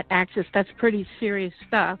internet access, that's pretty serious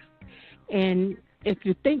stuff. And if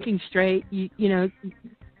you're thinking straight, you know,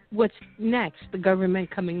 what's next? The government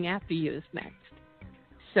coming after you is next.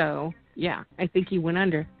 So, yeah, I think he went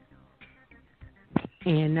under.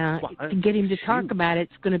 And to get him to talk about it,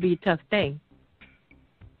 it's going to be a tough thing.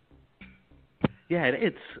 Yeah,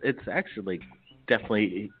 it's actually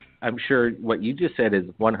definitely, I'm sure what you just said is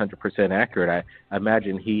 100% accurate. I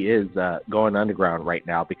imagine he is going underground right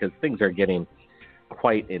now, because things are getting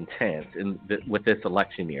quite intense with this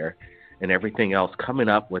election year and everything else coming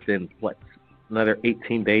up within, another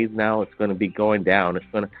 18 days now. It's going to be going down. It's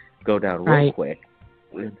going to go down real quick.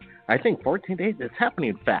 I think 14 days, it's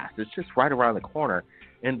happening fast. It's just right around the corner.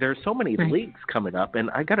 And there's so many leaks coming up, and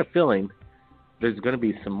I got a feeling there's going to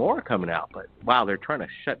be some more coming out. But, wow, they're trying to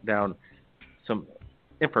shut down some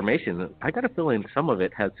information. I got a feeling some of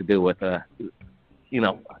it has to do with, our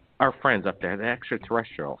friends up there, the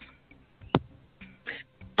extraterrestrials.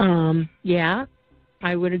 Yeah,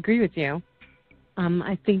 I would agree with you.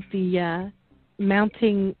 I think the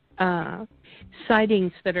mounting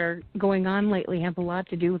sightings that are going on lately have a lot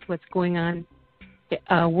to do with what's going on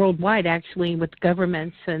worldwide, actually, with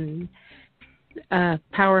governments and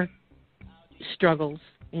power struggles.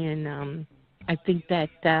 And I think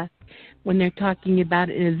that when they're talking about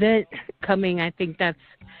an event coming, I think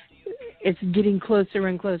it's getting closer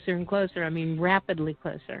and closer and closer. I mean, rapidly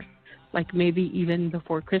closer, like maybe even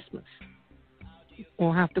before Christmas.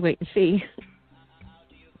 We'll have to wait and see.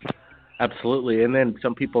 Absolutely. And then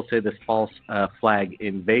some people say this false flag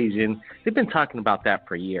invasion. They've been talking about that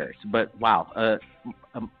for years. But, wow,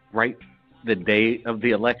 right the day of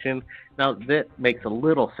the election, now that makes a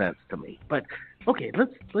little sense to me. But, okay,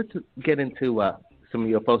 let's get into some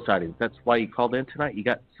UFO sightings. That's why you called in tonight. You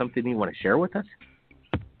got something you want to share with us?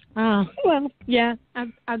 Well, yeah,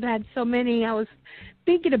 I've had so many. I was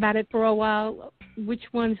thinking about it for a while, which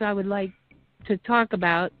ones I would like to talk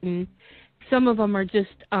about, and some of them are just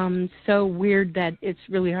so weird that it's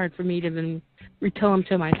really hard for me to even retell them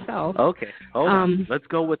to myself. Okay, hold on. Let's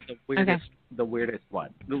go with the weirdest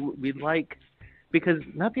one. We like, because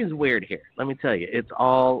nothing's weird here. Let me tell you, it's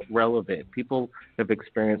all relevant. People have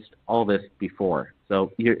experienced all this before,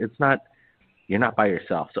 so you're not by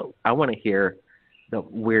yourself. So I want to hear the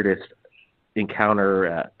weirdest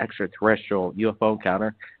encounter, extraterrestrial UFO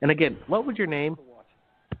encounter. And again, what was your name?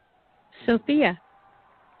 Sophia.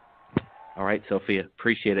 All right, Sophia,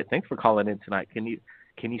 appreciate it. Thanks for calling in tonight. Can you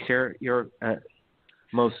share your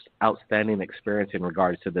most outstanding experience in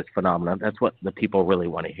regards to this phenomenon? That's what the people really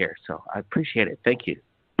want to hear. So I appreciate it. Thank you.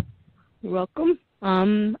 You're welcome.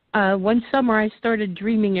 One summer I started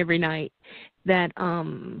dreaming every night that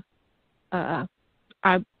a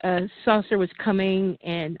saucer was coming,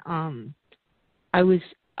 and I was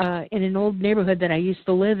in an old neighborhood that I used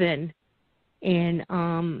to live in,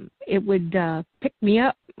 and it would pick me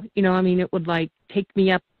up. It would like take me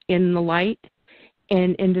up in the light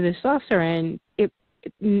and into the saucer, and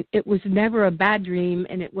it was never a bad dream,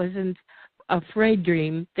 and it wasn't a afraid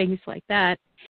dream, things like that.